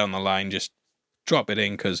it out down the line. Just drop it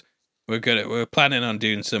in because we're planning on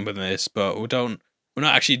doing some of this, but we're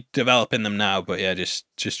not actually developing them now. But yeah, just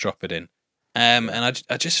drop it in. And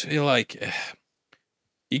I just feel like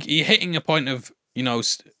you're hitting a point of, you know,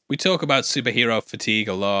 we talk about superhero fatigue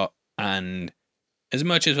a lot, and as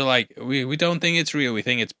much as we're like we don't think it's real, we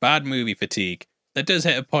think it's bad movie fatigue. That does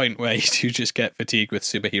hit a point where you do just get fatigued with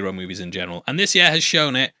superhero movies in general. And this year has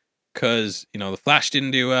shown it because, you know, The Flash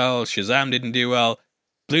didn't do well, Shazam didn't do well.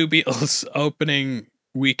 Blue Beetle's opening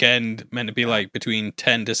weekend meant to be like between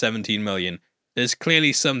 10 to 17 million. There's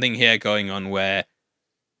clearly something here going on where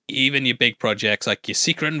even your big projects like your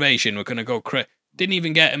Secret Invasion were going to go didn't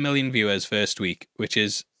even get 1 million viewers first week, which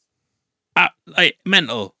is like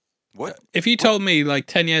mental. What? If you told me like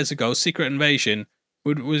 10 years ago Secret Invasion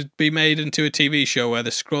would be made into a TV show where the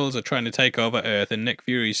Skrulls are trying to take over Earth and Nick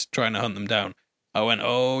Fury's trying to hunt them down, I went,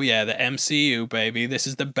 oh yeah, the MCU baby, this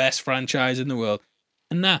is the best franchise in the world,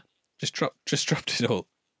 and nah, just dropped it all.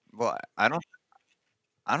 Well, I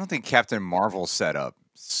don't think Captain Marvel set up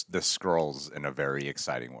the Skrulls in a very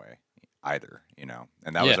exciting way either. You know,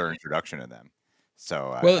 and that was Yeah. our introduction to them.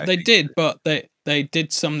 So Well, I they think did, but they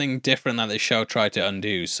did something different that the show tried to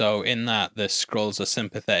undo. So in that, the Skrulls are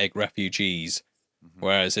sympathetic refugees, Mhm.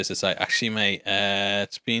 whereas this is like, actually, mate,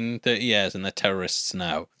 it's been 30 years and they're terrorists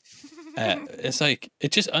now. It's like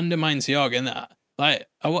it just undermines the arc. And like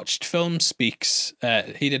I watched Film Speaks.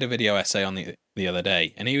 He did a video essay on the other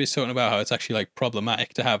day, and he was talking about how it's actually like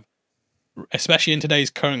problematic to have, especially in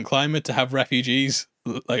today's current climate, to have refugees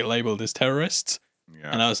like labeled as terrorists.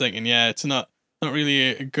 Yeah. And I was thinking, yeah, it's not really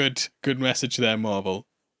a good message there, Marvel.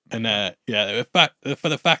 And yeah, for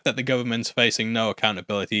the fact that the government's facing no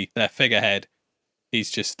accountability, their figurehead,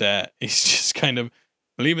 he's just kind of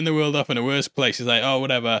leaving the world off in a worse place. He's like, oh,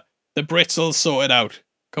 whatever, the Brits will sort it out.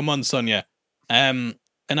 Come on, Sonia. And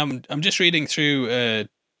I'm just reading through an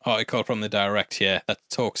article from the Direct here that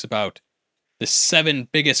talks about the 7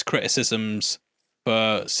 biggest criticisms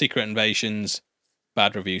for Secret Invasion's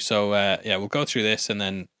bad review. So yeah, we'll go through this, and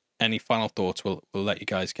then any final thoughts we'll let you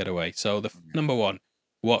guys get away. So the number one,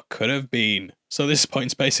 what could have been. So this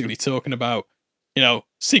point's basically talking about,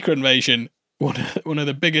 Secret Invasion, one of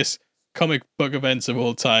the biggest comic book events of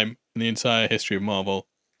all time in the entire history of Marvel.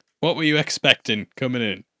 What were you expecting coming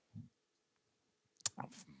in?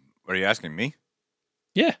 What are you asking me?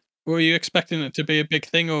 Yeah, were you expecting it to be a big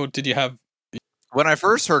thing, or did you have? When I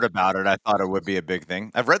first heard about it, I thought it would be a big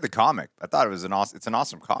thing. I've read the comic. I thought it was it's an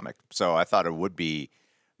awesome comic. So I thought it would be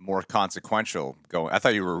more consequential. I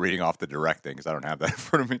thought you were reading off the Direct thing because I don't have that in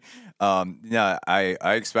front of me. Yeah,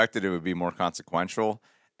 I expected it would be more consequential.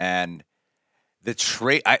 And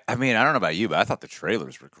the I mean, I don't know about you, but I thought the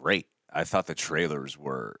trailers were great. I thought the trailers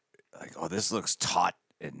were like, oh, this looks taut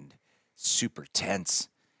and super tense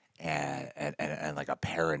and like a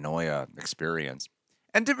paranoia experience.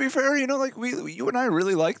 And to be fair, like you and I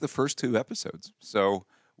really liked the first 2 episodes, so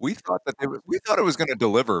we thought that we thought it was going to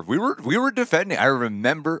deliver. We were defending. I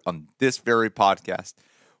remember on this very podcast,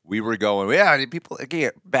 we were going, yeah, people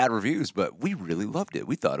get bad reviews, but we really loved it.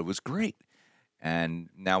 We thought it was great, and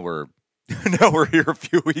now we're here a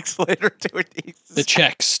few weeks later doing the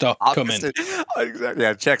checks stop coming. Exactly,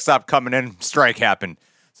 yeah, checks stopped coming in. Strike happened,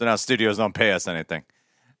 so now studios don't pay us anything.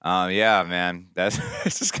 Yeah, man, that's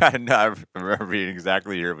it's just kind of. I remember being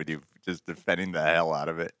exactly here with you, just defending the hell out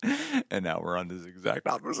of it, and now we're on this exact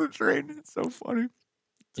opposite train. It's so funny.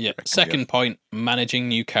 Yeah. Second point: managing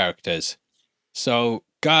new characters. So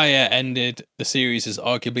Gaia ended the series as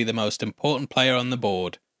arguably the most important player on the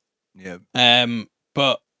board. Yeah.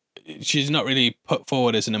 But she's not really put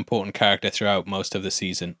forward as an important character throughout most of the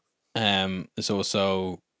season. There's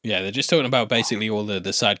also. Yeah, they're just talking about basically all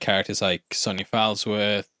the side characters like Sonya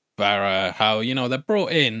Falsworth, Vara, how, they're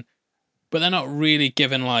brought in, but they're not really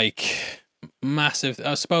given like massive.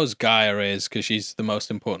 I suppose Gaia is because she's the most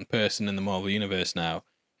important person in the Marvel Universe now.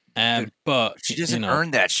 But she doesn't earn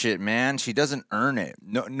that shit, man. She doesn't earn it.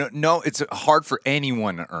 No. It's hard for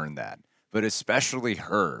anyone to earn that, but especially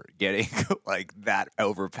her getting like that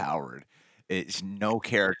overpowered. It's no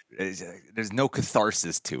character. There's no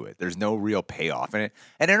catharsis to it. There's no real payoff in it,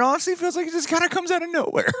 and it honestly feels like it just kind of comes out of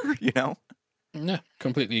nowhere. Yeah,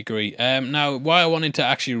 completely agree. Now, why I wanted to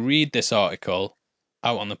actually read this article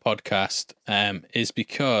out on the podcast is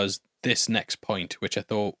because this next point, which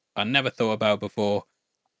I never thought about before,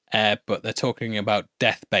 but they're talking about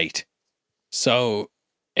death bait. So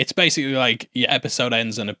it's basically like your episode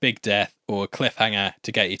ends on a big death or a cliffhanger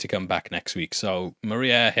to get you to come back next week. So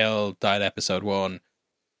Maria Hill died episode 1,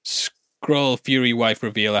 Skrull Fury wife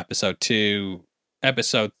reveal episode 2,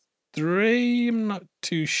 episode 3, I'm not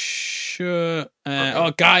too sure.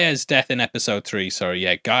 Gaia's death in episode 3. Sorry,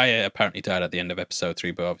 yeah, Gaia apparently died at the end of episode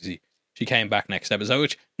 3, but obviously she came back next episode,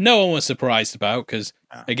 which no one was surprised about because,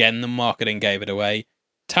 again, the marketing gave it away.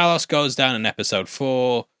 Talos goes down in episode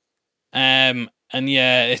 4. And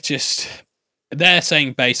yeah, it's just, they're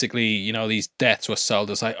saying basically, these deaths were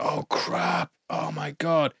sold as like, oh crap, oh my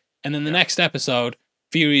god. And then the next episode,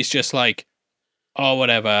 Fury's just like, oh,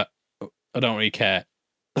 whatever, I don't really care.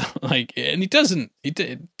 Like, and he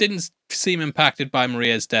didn't seem impacted by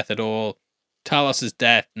Maria's death at all. Talos's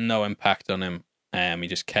death, no impact on him. He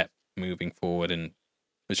just kept moving forward and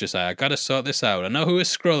was just like, I gotta sort this out. I know who a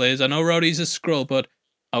Skrull is, I know Rhodey's a Skrull, but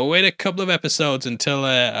I'll wait a couple of episodes until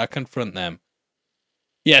I confront them.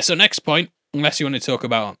 Yeah, so next point, unless you want to talk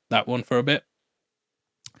about that one for a bit.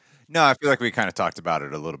 No, I feel like we kind of talked about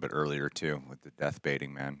it a little bit earlier too with the death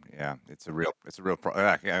baiting, man. Yeah, it's a real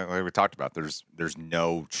like we talked about. There's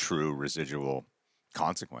no true residual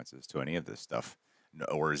consequences to any of this stuff.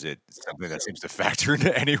 Or is it something that seems to factor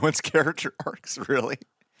into anyone's character arcs, really?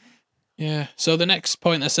 Yeah. So the next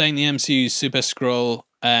point they're saying the MCU's Super Skrull,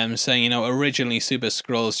 saying, originally Super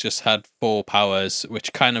Skrulls just had 4 powers,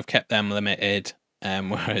 which kind of kept them limited.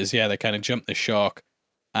 Whereas, they kind of jumped the shark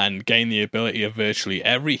and gained the ability of virtually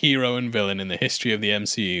every hero and villain in the history of the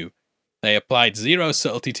MCU. They applied zero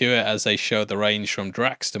subtlety to it as they showed the range from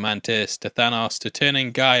Drax to Mantis to Thanos to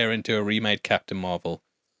turning Gaia into a remade Captain Marvel.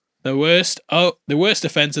 The worst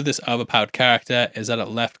offense of this overpowered character is that it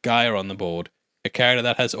left Gaia on the board. A character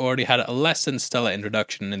that has already had a less than stellar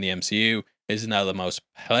introduction in the MCU is now the most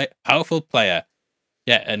powerful player.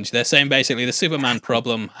 Yeah, and they're saying basically the Superman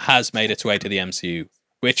problem has made its way to the MCU.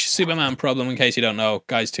 Which Superman problem, in case you don't know,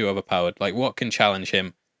 guy's too overpowered. Like, what can challenge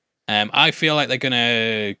him? I feel like they're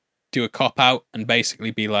gonna do a cop out and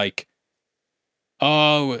basically be like,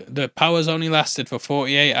 "Oh, the powers only lasted for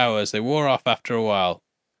 48 hours. They wore off after a while,"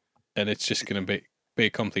 and it's just gonna be a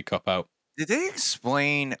complete cop out. Did they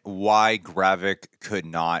explain why Gravik could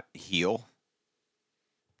not heal?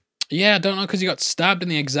 Yeah, I don't know, because he got stabbed in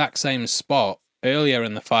the exact same spot earlier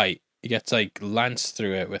in the fight. He gets like lanced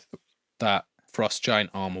through it with that frost giant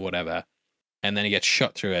arm or whatever, and then he gets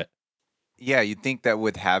shot through it. Yeah, you'd think that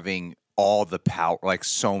with having all the power, like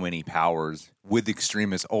so many powers, with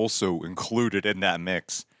Extremis also included in that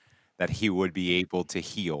mix, that he would be able to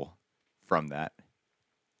heal from that.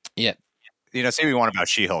 Yeah. Say we want about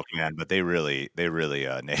She-Hulk, man, but they really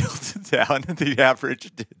nailed it down the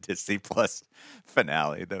average Disney Plus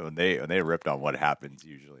finale. Though when they ripped on what happens,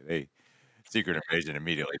 usually Secret Invasion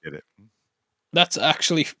immediately did it. That's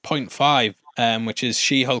actually point 5, which is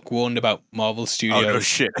She-Hulk warned about Marvel Studios. Oh no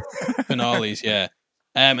shit! Finales, yeah.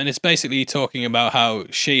 And it's basically talking about how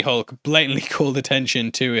She-Hulk blatantly called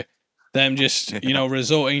attention to them just,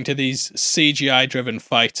 resorting to these CGI-driven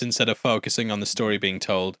fights instead of focusing on the story being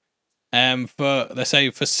told. For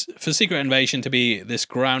Secret Invasion to be this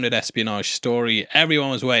grounded espionage story, everyone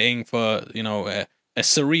was waiting for a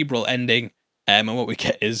cerebral ending, and what we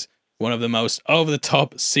get is one of the most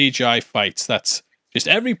over-the-top CGI fights. That's just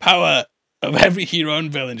every power of every hero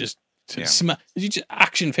and villain just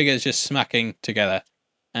action figures just smacking together.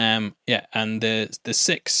 And the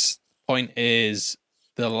 6th point is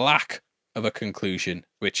the lack of a conclusion,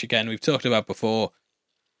 which again we've talked about before.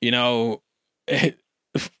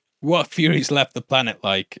 What Fury's left the planet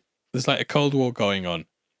like. There's like a Cold War going on.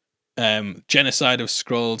 Genocide of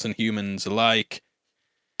Skrulls and humans alike.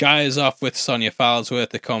 Gaia's off with Sonya Falsworth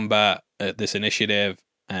to combat this initiative.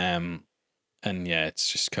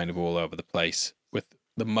 It's just kind of all over the place with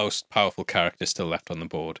the most powerful character still left on the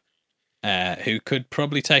board, who could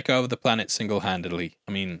probably take over the planet single-handedly.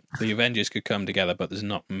 I mean, the Avengers could come together, but there's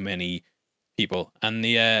not many people. And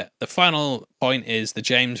the final point is the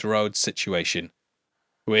James Rhodes situation,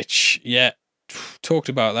 which, talked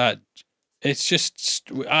about that. It's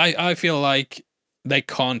just, I feel like they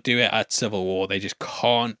can't do it at Civil War. They just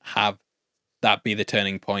can't have that be the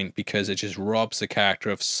turning point because it just robs the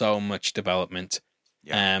character of so much development.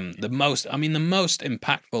 Yeah. The most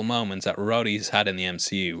impactful moments that Rhodey's had in the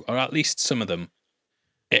MCU, or at least some of them,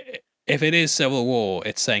 if it is Civil War,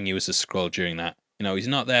 it's saying he was a Skrull during that. He's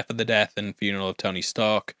not there for the death and funeral of Tony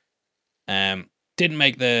Stark. Didn't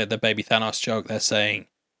make the baby Thanos joke, they're saying.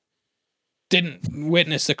 Didn't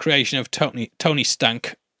witness the creation of Tony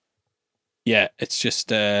Stank. Yeah, it's just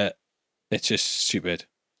stupid.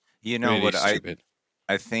 You know really what stupid.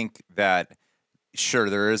 I think that sure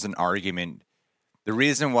there is an argument. The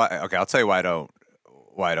reason why, okay, I'll tell you why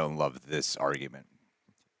I don't love this argument.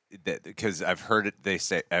 Because I've heard it. They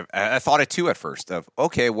say I thought it too at first. Of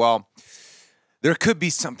okay, well, there could be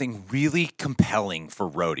something really compelling for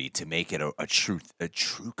Rhodey to make it a true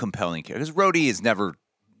compelling character. Because Rhodey has never,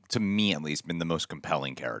 to me at least, been the most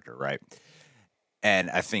compelling character, right?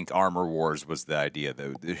 And I think Armor Wars was the idea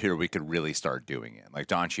that here we could really start doing it. Like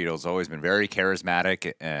Don Cheadle's always been very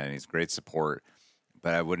charismatic and he's great support,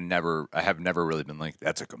 but I have never really been like,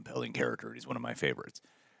 that's a compelling character. He's one of my favorites.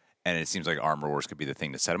 And it seems like Armor Wars could be the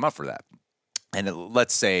thing to set him up for that. And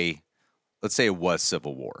let's say it was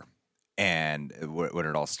Civil War and when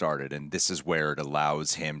it all started, and this is where it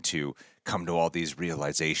allows him to come to all these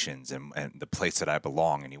realizations and the place that I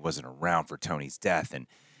belong, and he wasn't around for Tony's death, and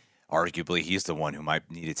arguably, he's the one who might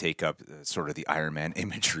need to take up sort of the Iron Man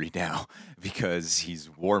imagery now because he's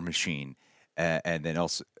War Machine. And then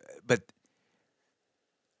also, but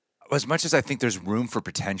as much as I think there's room for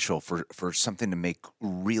potential for something to make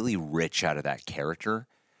really rich out of that character,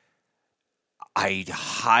 I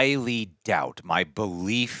highly doubt my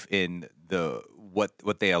belief in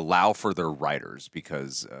what they allow for their writers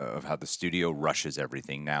because of how the studio rushes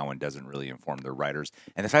everything now and doesn't really inform their writers,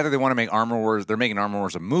 and the fact that they want to make Armor Wars, they're making Armor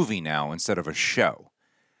Wars a movie now instead of a show.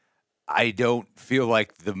 I don't feel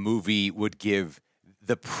like the movie would give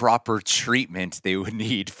the proper treatment they would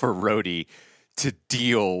need for Rhodey to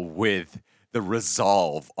deal with the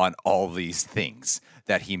resolve on all these things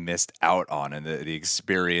that he missed out on and the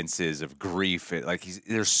experiences of grief.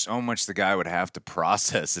 There's so much the guy would have to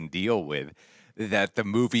process and deal with that the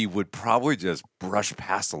movie would probably just brush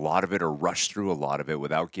past a lot of it or rush through a lot of it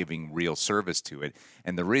without giving real service to it.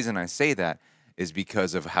 And the reason I say that is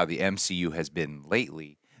because of how the MCU has been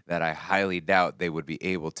lately, that I highly doubt they would be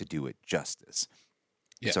able to do it justice.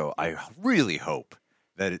 Yeah. So I really hope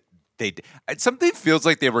that something feels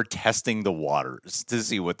like they were testing the waters to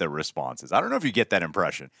see what the response is. I don't know if you get that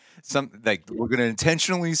impression. We're going to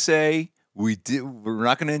intentionally say we're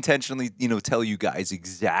not going to intentionally, tell you guys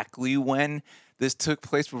exactly when this took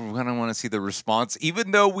place, but we're going to want to see the response,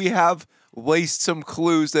 even though we have laced some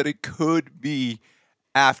clues that it could be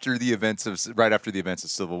right after the events of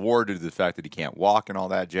Civil War, due to the fact that he can't walk and all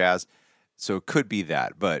that jazz. So it could be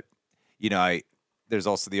that, but there's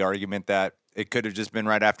also the argument that it could have just been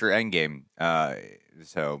right after Endgame.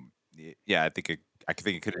 So yeah, I think it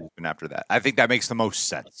could have been after that. I think that makes the most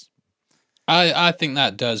sense. I think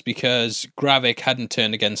that does, because Gravik hadn't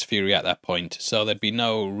turned against Fury at that point, so there'd be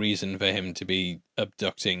no reason for him to be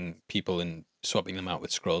abducting people and swapping them out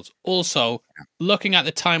with Skrulls. Also, looking at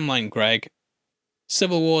the timeline, Greg,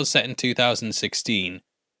 Civil War set in 2016,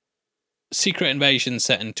 Secret Invasion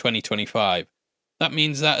set in 2025. That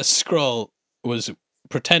means that a Skrull was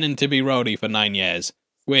pretending to be Rhodey for 9 years,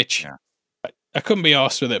 which I couldn't be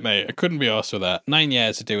arsed with it, mate. I couldn't be arsed with that. 9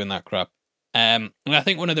 years of doing that crap. And I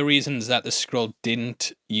think one of the reasons that the Skrull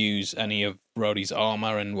didn't use any of Rhodey's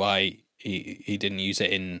armor and why he didn't use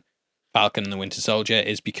it in Falcon and the Winter Soldier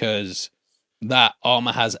is because that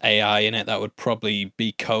armor has AI in it that would probably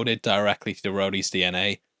be coded directly to Rhodey's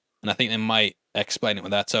DNA. And I think they might explain it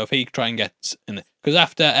with that. So if he try and gets in, because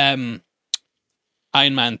after Iron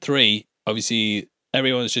Man 3, obviously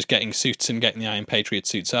everyone's just getting suits and getting the Iron Patriot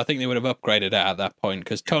suit. So I think they would have upgraded it at that point,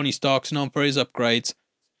 because Tony Stark's known for his upgrades.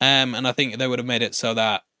 And I think they would have made it so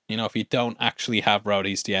that, if you don't actually have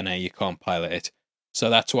Rhodey's DNA, you can't pilot it. So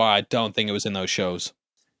that's why I don't think it was in those shows.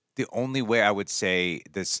 The only way I would say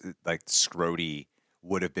this, like Scrody,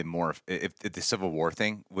 would have been more if the Civil War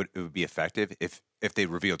thing would be effective if they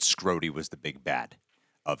revealed Scrody was the big bad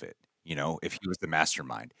of it. If he was the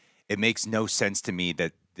mastermind. It makes no sense to me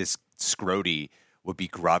that this Scrody would be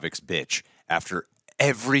Gravik's bitch after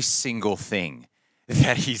every single thing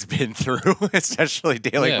that he's been through, especially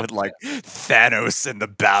dealing with like Thanos and the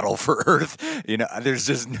battle for Earth. There's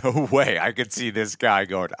just no way I could see this guy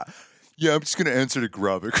going, yeah, I'm just going to answer to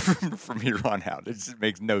Gravik from here on out. It just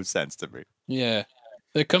makes no sense to me. Yeah.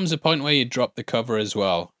 There comes a point where you drop the cover as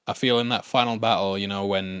well. I feel in that final battle,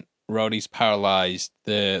 when Rhodey's paralyzed,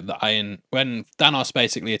 when Thanos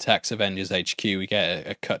basically attacks Avengers HQ, we get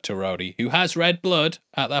a cut to Rhodey, who has red blood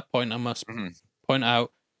at that point, I must point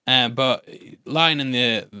out. But lying in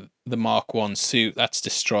the Mark 1 suit, that's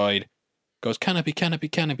destroyed. Goes, canopy, canopy,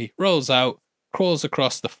 canopy. Rolls out, crawls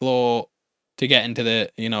across the floor to get into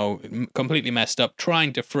the, completely messed up,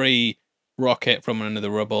 trying to free Rocket from under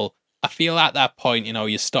the rubble. I feel at that point,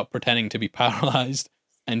 you stop pretending to be paralyzed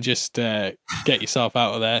and just get yourself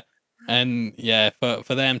out of there. And yeah,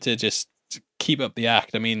 for them to just keep up the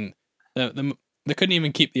act, I mean, they couldn't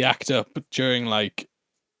even keep the act up during like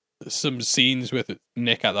some scenes with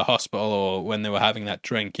Nick at the hospital or when they were having that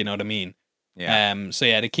drink, you know what I mean? Yeah. So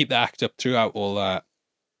yeah, to keep the act up throughout all that.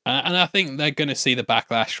 And I think they're going to see the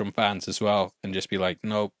backlash from fans as well and just be like,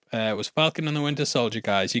 nope, it was Falcon and the Winter Soldier,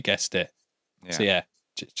 guys. You guessed it. Yeah. So yeah,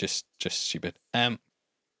 just stupid. But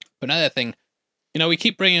another thing, we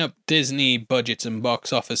keep bringing up Disney budgets and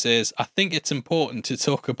box offices. I think it's important to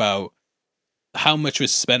talk about how much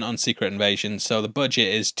was spent on Secret Invasion. So the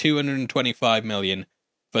budget is $225 million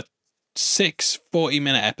for 6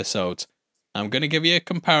 40-minute episodes. I'm going to give you a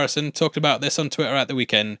comparison. Talked about this on Twitter at the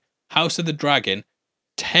weekend. House of the Dragon,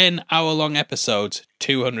 10-hour-long episodes,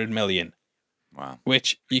 $200 million. Wow.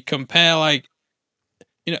 Which you compare,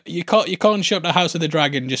 you can't show up to House of the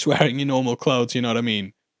Dragon just wearing your normal clothes, you know what I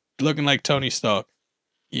mean? Looking like Tony Stark.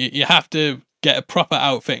 You have to get a proper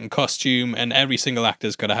outfit and costume, and every single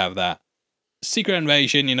actor's got to have that. Secret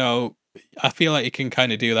Invasion, I feel like you can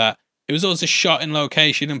kind of do that. It was also shot in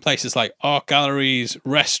location in places like art galleries,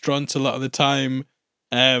 restaurants a lot of the time,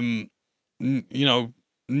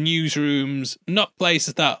 newsrooms, not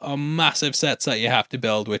places that are massive sets that you have to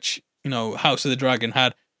build, which, House of the Dragon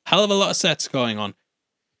had hell of a lot of sets going on.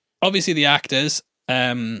 obviously the actors.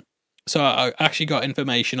 So I actually got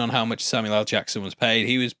information on how much Samuel L. Jackson was paid.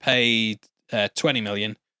 He was paid 20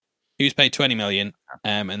 million. He was paid 20 million.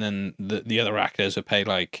 And then the other actors were paid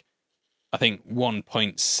like, I think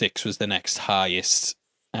 1.6 was the next highest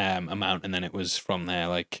amount, and then it was from there,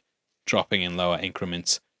 like dropping in lower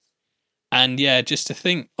increments. And yeah, just to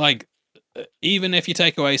think, like, even if you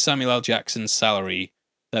take away Samuel L. Jackson's salary,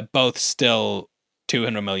 they're both still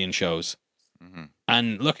 200 million shows. Mm-hmm.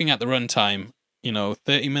 And looking at the runtime,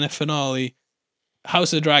 30-minute finale,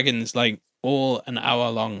 House of the Dragons, like all an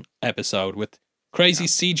hour-long episode with crazy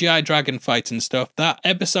CGI dragon fights and stuff. That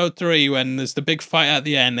episode 3, when there's the big fight at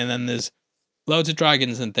the end, and then there's loads of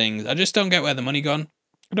dragons and things. I just don't get where the money gone.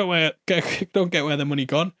 I don't get where the money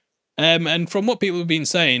gone. And from what people have been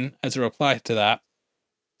saying as a reply to that,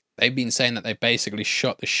 they've been saying that they basically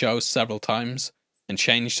shot the show several times and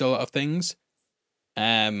changed a lot of things.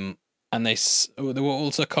 And there were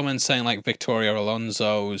also comments saying like Victoria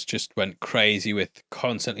Alonso's just went crazy with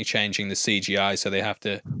constantly changing the CGI, so they have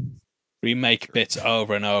to remake bits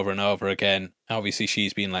over and over and over again. Obviously,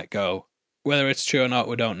 she's been let go. Whether it's true or not,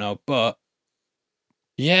 we don't know. But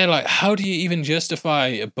yeah, like, how do you even justify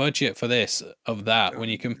a budget for this of that when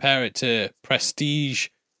you compare it to prestige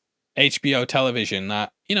HBO television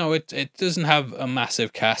that, it doesn't have a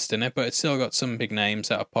massive cast in it, but it's still got some big names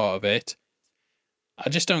that are part of it. I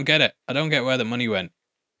just don't get it. I don't get where the money went.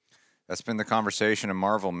 That's been the conversation in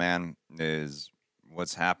Marvel, man, is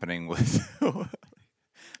what's happening with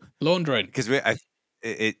laundering. Because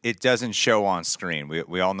it doesn't show on screen.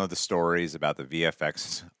 We all know the stories about the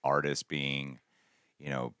VFX artists being,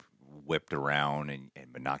 whipped around and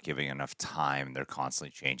but not giving enough time. They're constantly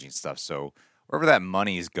changing stuff. So wherever that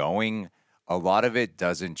money is going, a lot of it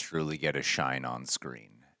doesn't truly get a shine on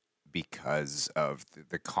screen because of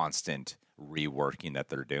the constant reworking that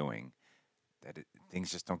they're doing.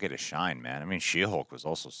 Things just don't get a shine, man. I mean, She-Hulk was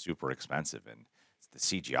also super expensive, and the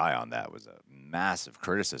CGI on that was a massive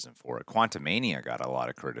criticism for it. Quantumania got a lot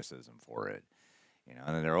of criticism for it.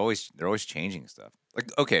 And they're always changing stuff.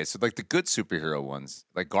 Like, okay, so like the good superhero ones,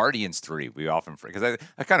 like Guardians 3, we often because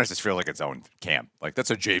I kind of just feel like its own camp. Like that's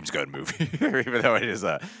a James Gunn movie, even though it is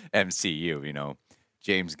a MCU.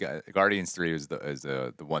 Guardians 3 is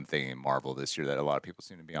the one thing in Marvel this year that a lot of people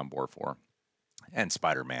seem to be on board for, and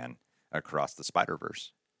Spider-Man Across the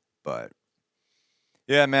Spider-Verse. But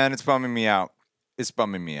yeah, man, it's bumming me out.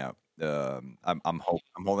 I'm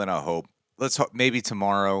holding out hope. Let's hope maybe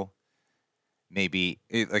tomorrow. Maybe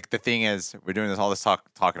like the thing is, we're doing all this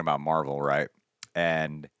talking about Marvel, right?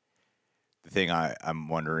 And the thing I'm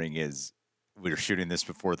wondering is, we're shooting this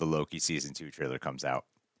before the Loki season 2 trailer comes out,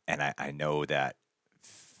 and I know that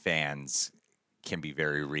fans can be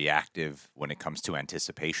very reactive when it comes to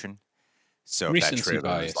anticipation. So if that trailer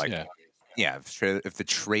bias, is like, if the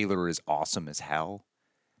trailer is awesome as hell,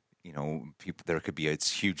 people, there could be a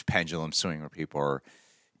huge pendulum swing where people are,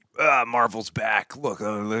 Marvel's back. Look,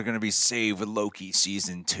 they're going to be saved with Loki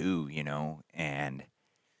season 2, and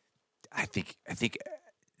I think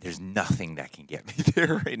there's nothing that can get me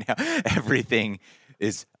there right now. Everything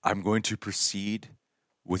is, I'm going to proceed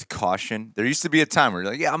with caution. There used to be a time where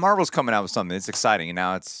you're like, yeah, Marvel's coming out with something. It's exciting. And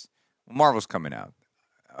now it's, Marvel's coming out.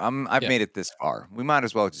 I've made it this far. We might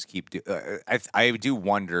as well just keep I do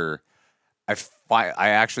wonder. I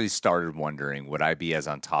actually started wondering, would I be as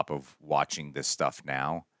on top of watching this stuff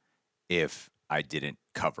now if I didn't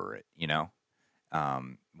cover it,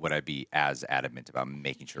 would I be as adamant about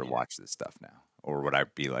making sure to watch this stuff now? Or would I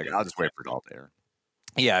be like, I'll just wait for it all to air?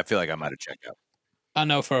 Yeah, I feel like I might have checked out. I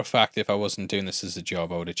know for a fact if I wasn't doing this as a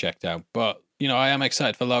job, I would have checked out. But, I am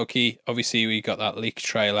excited for Loki. Obviously, we got that leaked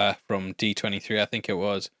trailer from D23, I think it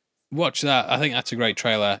was. Watch that. I think that's a great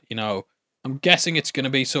trailer. I'm guessing it's going to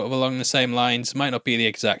be sort of along the same lines. Might not be the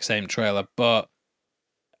exact same trailer, but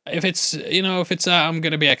if it's that, I'm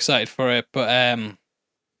going to be excited for it. But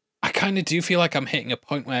I kind of do feel like I'm hitting a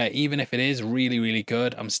point where even if it is really, really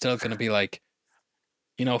good, I'm still going to be like,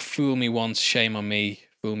 fool me once, shame on me.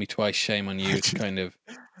 Fool me twice, shame on you. It's kind of.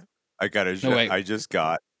 I just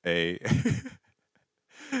got a.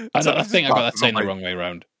 I think I got that saying the wrong way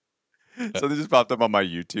around. So this just popped up on my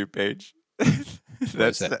YouTube page.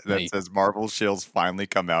 that says Marvel shills finally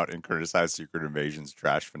come out and criticize Secret Invasion's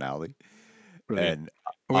trash finale. Brilliant.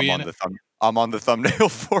 And I'm on the thumbnail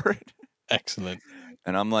for it. Excellent.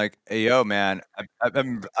 And I'm like, hey, yo, man, I've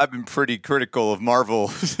been pretty critical of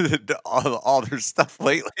Marvel, all their stuff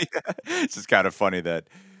lately. It's just kind of funny that,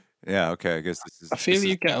 yeah, okay, I guess this is. I feel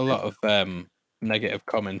you get a lot of negative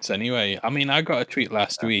comments anyway. I mean, I got a tweet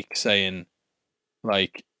last week saying,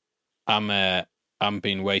 like, I'm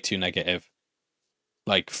being way too negative,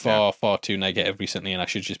 like far too negative recently, and I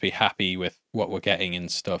should just be happy with what we're getting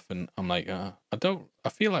and stuff. And I'm like, I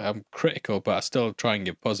feel like I'm critical, but I still try and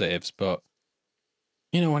give positives. But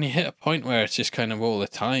when you hit a point where it's just kind of all the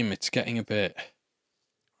time, it's getting a bit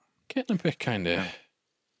kind of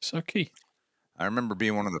sucky. I remember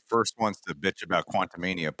being one of the first ones to bitch about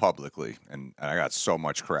Quantumania publicly, and I got so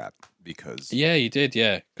much crap because Yeah, you did,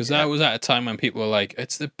 yeah, because that was at a time when people were like,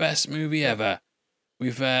 "It's the best movie ever."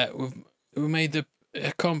 We made the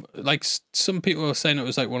like some people were saying it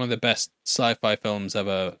was like one of the best sci-fi films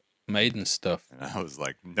ever made and stuff. And I was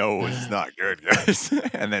like, "No, it's not good, guys."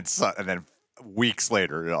 and then weeks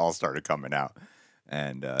later, it all started coming out,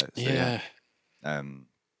 and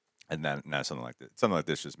and then now something like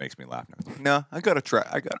this just makes me laugh. No, I got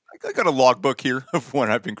a logbook here of when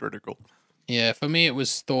I've been critical. Yeah, for me it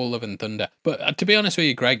was Thor: Love and Thunder. But to be honest with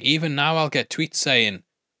you, Greg, even now I'll get tweets saying,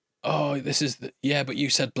 "Oh, this is but you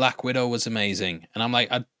said Black Widow was amazing," and I'm like,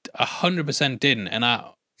 I 100% didn't, and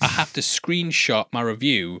I have to screenshot my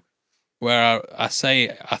review where I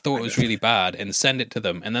say I thought it was really bad and send it to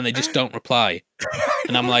them, and then they just don't reply,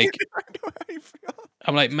 and I'm like,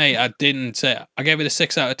 mate, I didn't say. I gave it a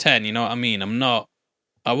 6 out of 10. You know what I mean?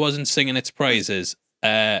 I wasn't singing its praises.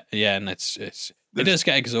 And it does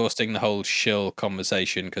get exhausting, the whole shill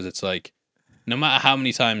conversation, because it's like, no matter how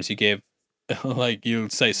many times you give, like, you'll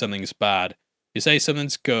say something's bad. You say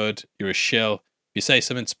something's good, you're a shill. If you say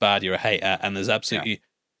something's bad, you're a hater, and there's absolutely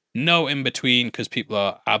no in between, because people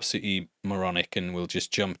are absolutely moronic and will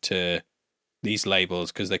just jump to these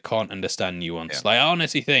labels because they can't understand nuance. Yeah. Like, I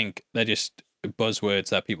honestly think they're just buzzwords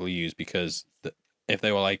that people use, because if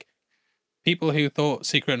they were like, people who thought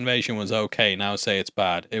Secret Invasion was okay now say it's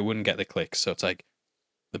bad, it wouldn't get the clicks. So it's like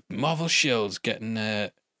the Marvel shills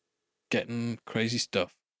getting crazy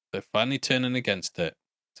stuff. They're finally turning against it.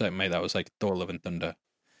 It's like, mate, that was like Thor: Love and Thunder.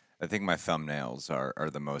 I think my thumbnails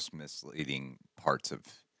are the most misleading parts of.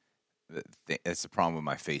 It's the problem with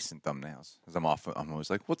my face and thumbnails, because I'm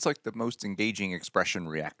always like, what's like the most engaging expression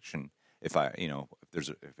reaction if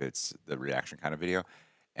it's the reaction kind of video,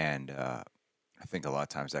 and I think a lot of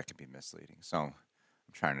times that can be misleading. So I'm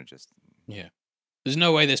trying to just There's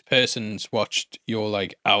no way this person's watched your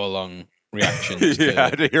like hour-long reactions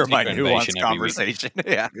to hear my Secret nuanced Invasion every week. conversation.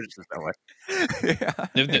 Yeah, there's just no way. Yeah.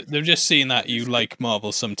 They've just seen that you like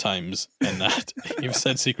Marvel sometimes, and that you've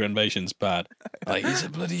said Secret Invasion's bad. Like, he's a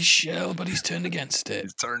bloody shell, but he's turned against it.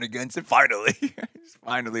 He's turned against it finally. He's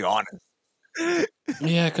finally honest.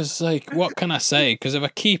 Yeah, because like, what can I say? Because if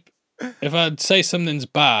I say something's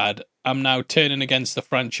bad, I'm now turning against the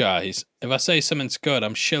franchise. If I say something's good,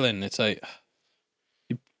 I'm shilling. It's like,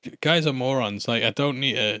 you guys are morons. Like, I don't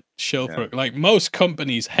need to shill for it. Like, most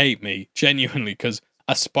companies hate me genuinely because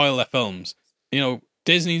I spoil their films.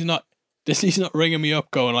 Disney's not ringing me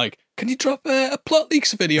up going like, can you drop a plot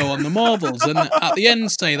leaks video on the Marvels and at the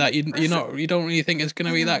end say that you don't really think it's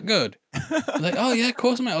gonna be that good? Like, oh yeah, of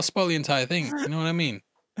course, mate, I'll spoil the entire thing. You know what I mean?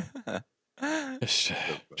 Just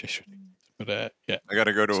ridiculous. But yeah, I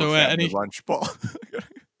gotta go to a family lunch, Paul.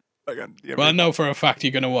 I know for a fact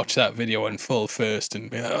you're gonna watch that video in full first and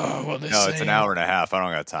be like, oh, what this? No, it's an hour and a half. I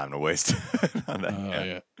don't got time to waste on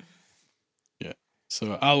that. Yeah.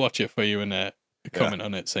 So I'll watch it for you and comment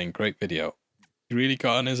on it saying great video. He really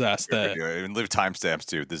got on his ass there. And leave timestamps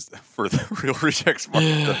too. This for the Real Rejects part.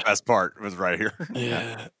 The best part was right here.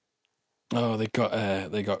 Yeah. Oh, they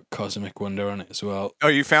got Cosmic Wonder on it as well. Oh,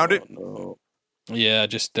 you found it? No. Yeah, I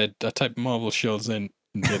just did. I typed Marvel Shields in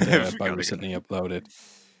and did by recently uploaded.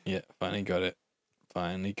 Yeah, finally got it.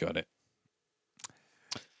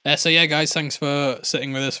 So yeah, guys, thanks for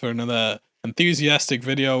sitting with us for another enthusiastic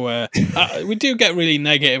video where we do get really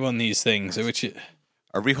negative on these things, which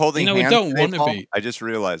are we holding hands? We don't want to be. I just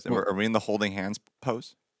realized. Are we in the holding hands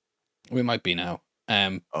pose? We might be now.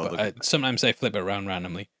 But sometimes they flip it around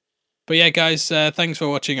randomly. But yeah, guys, thanks for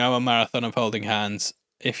watching our marathon of holding hands.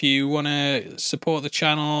 If you want to support the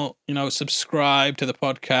channel, subscribe to the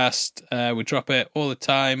podcast. We drop it all the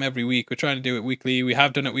time, every week. We're trying to do it weekly. We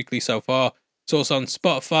have done it weekly so far. It's also on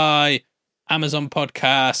Spotify, Amazon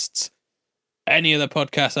Podcasts, any other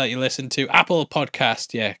podcast that you listen to. Apple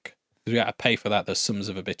Podcast, yeah, because we got to pay for that. Those sums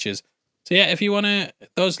of a bitches. So yeah, if you want to,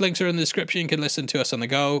 those links are in the description. You can listen to us on the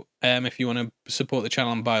go. If you want to support the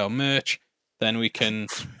channel and buy our merch, then we can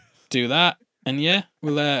do that. And yeah,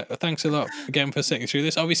 well, thanks a lot again for sitting through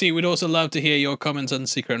this. Obviously, we'd also love to hear your comments on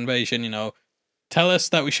Secret Invasion. Tell us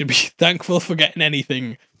that we should be thankful for getting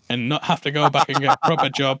anything and not have to go back and get proper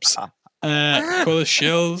jobs. Call us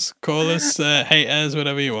shills, call us haters,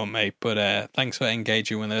 whatever you want, mate. But thanks for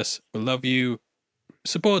engaging with us. We love you.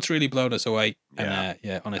 Support's really blown us away. And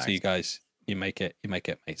honestly, you guys, you make it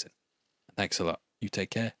amazing. Thanks a lot. You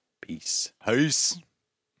take care. Peace. Peace.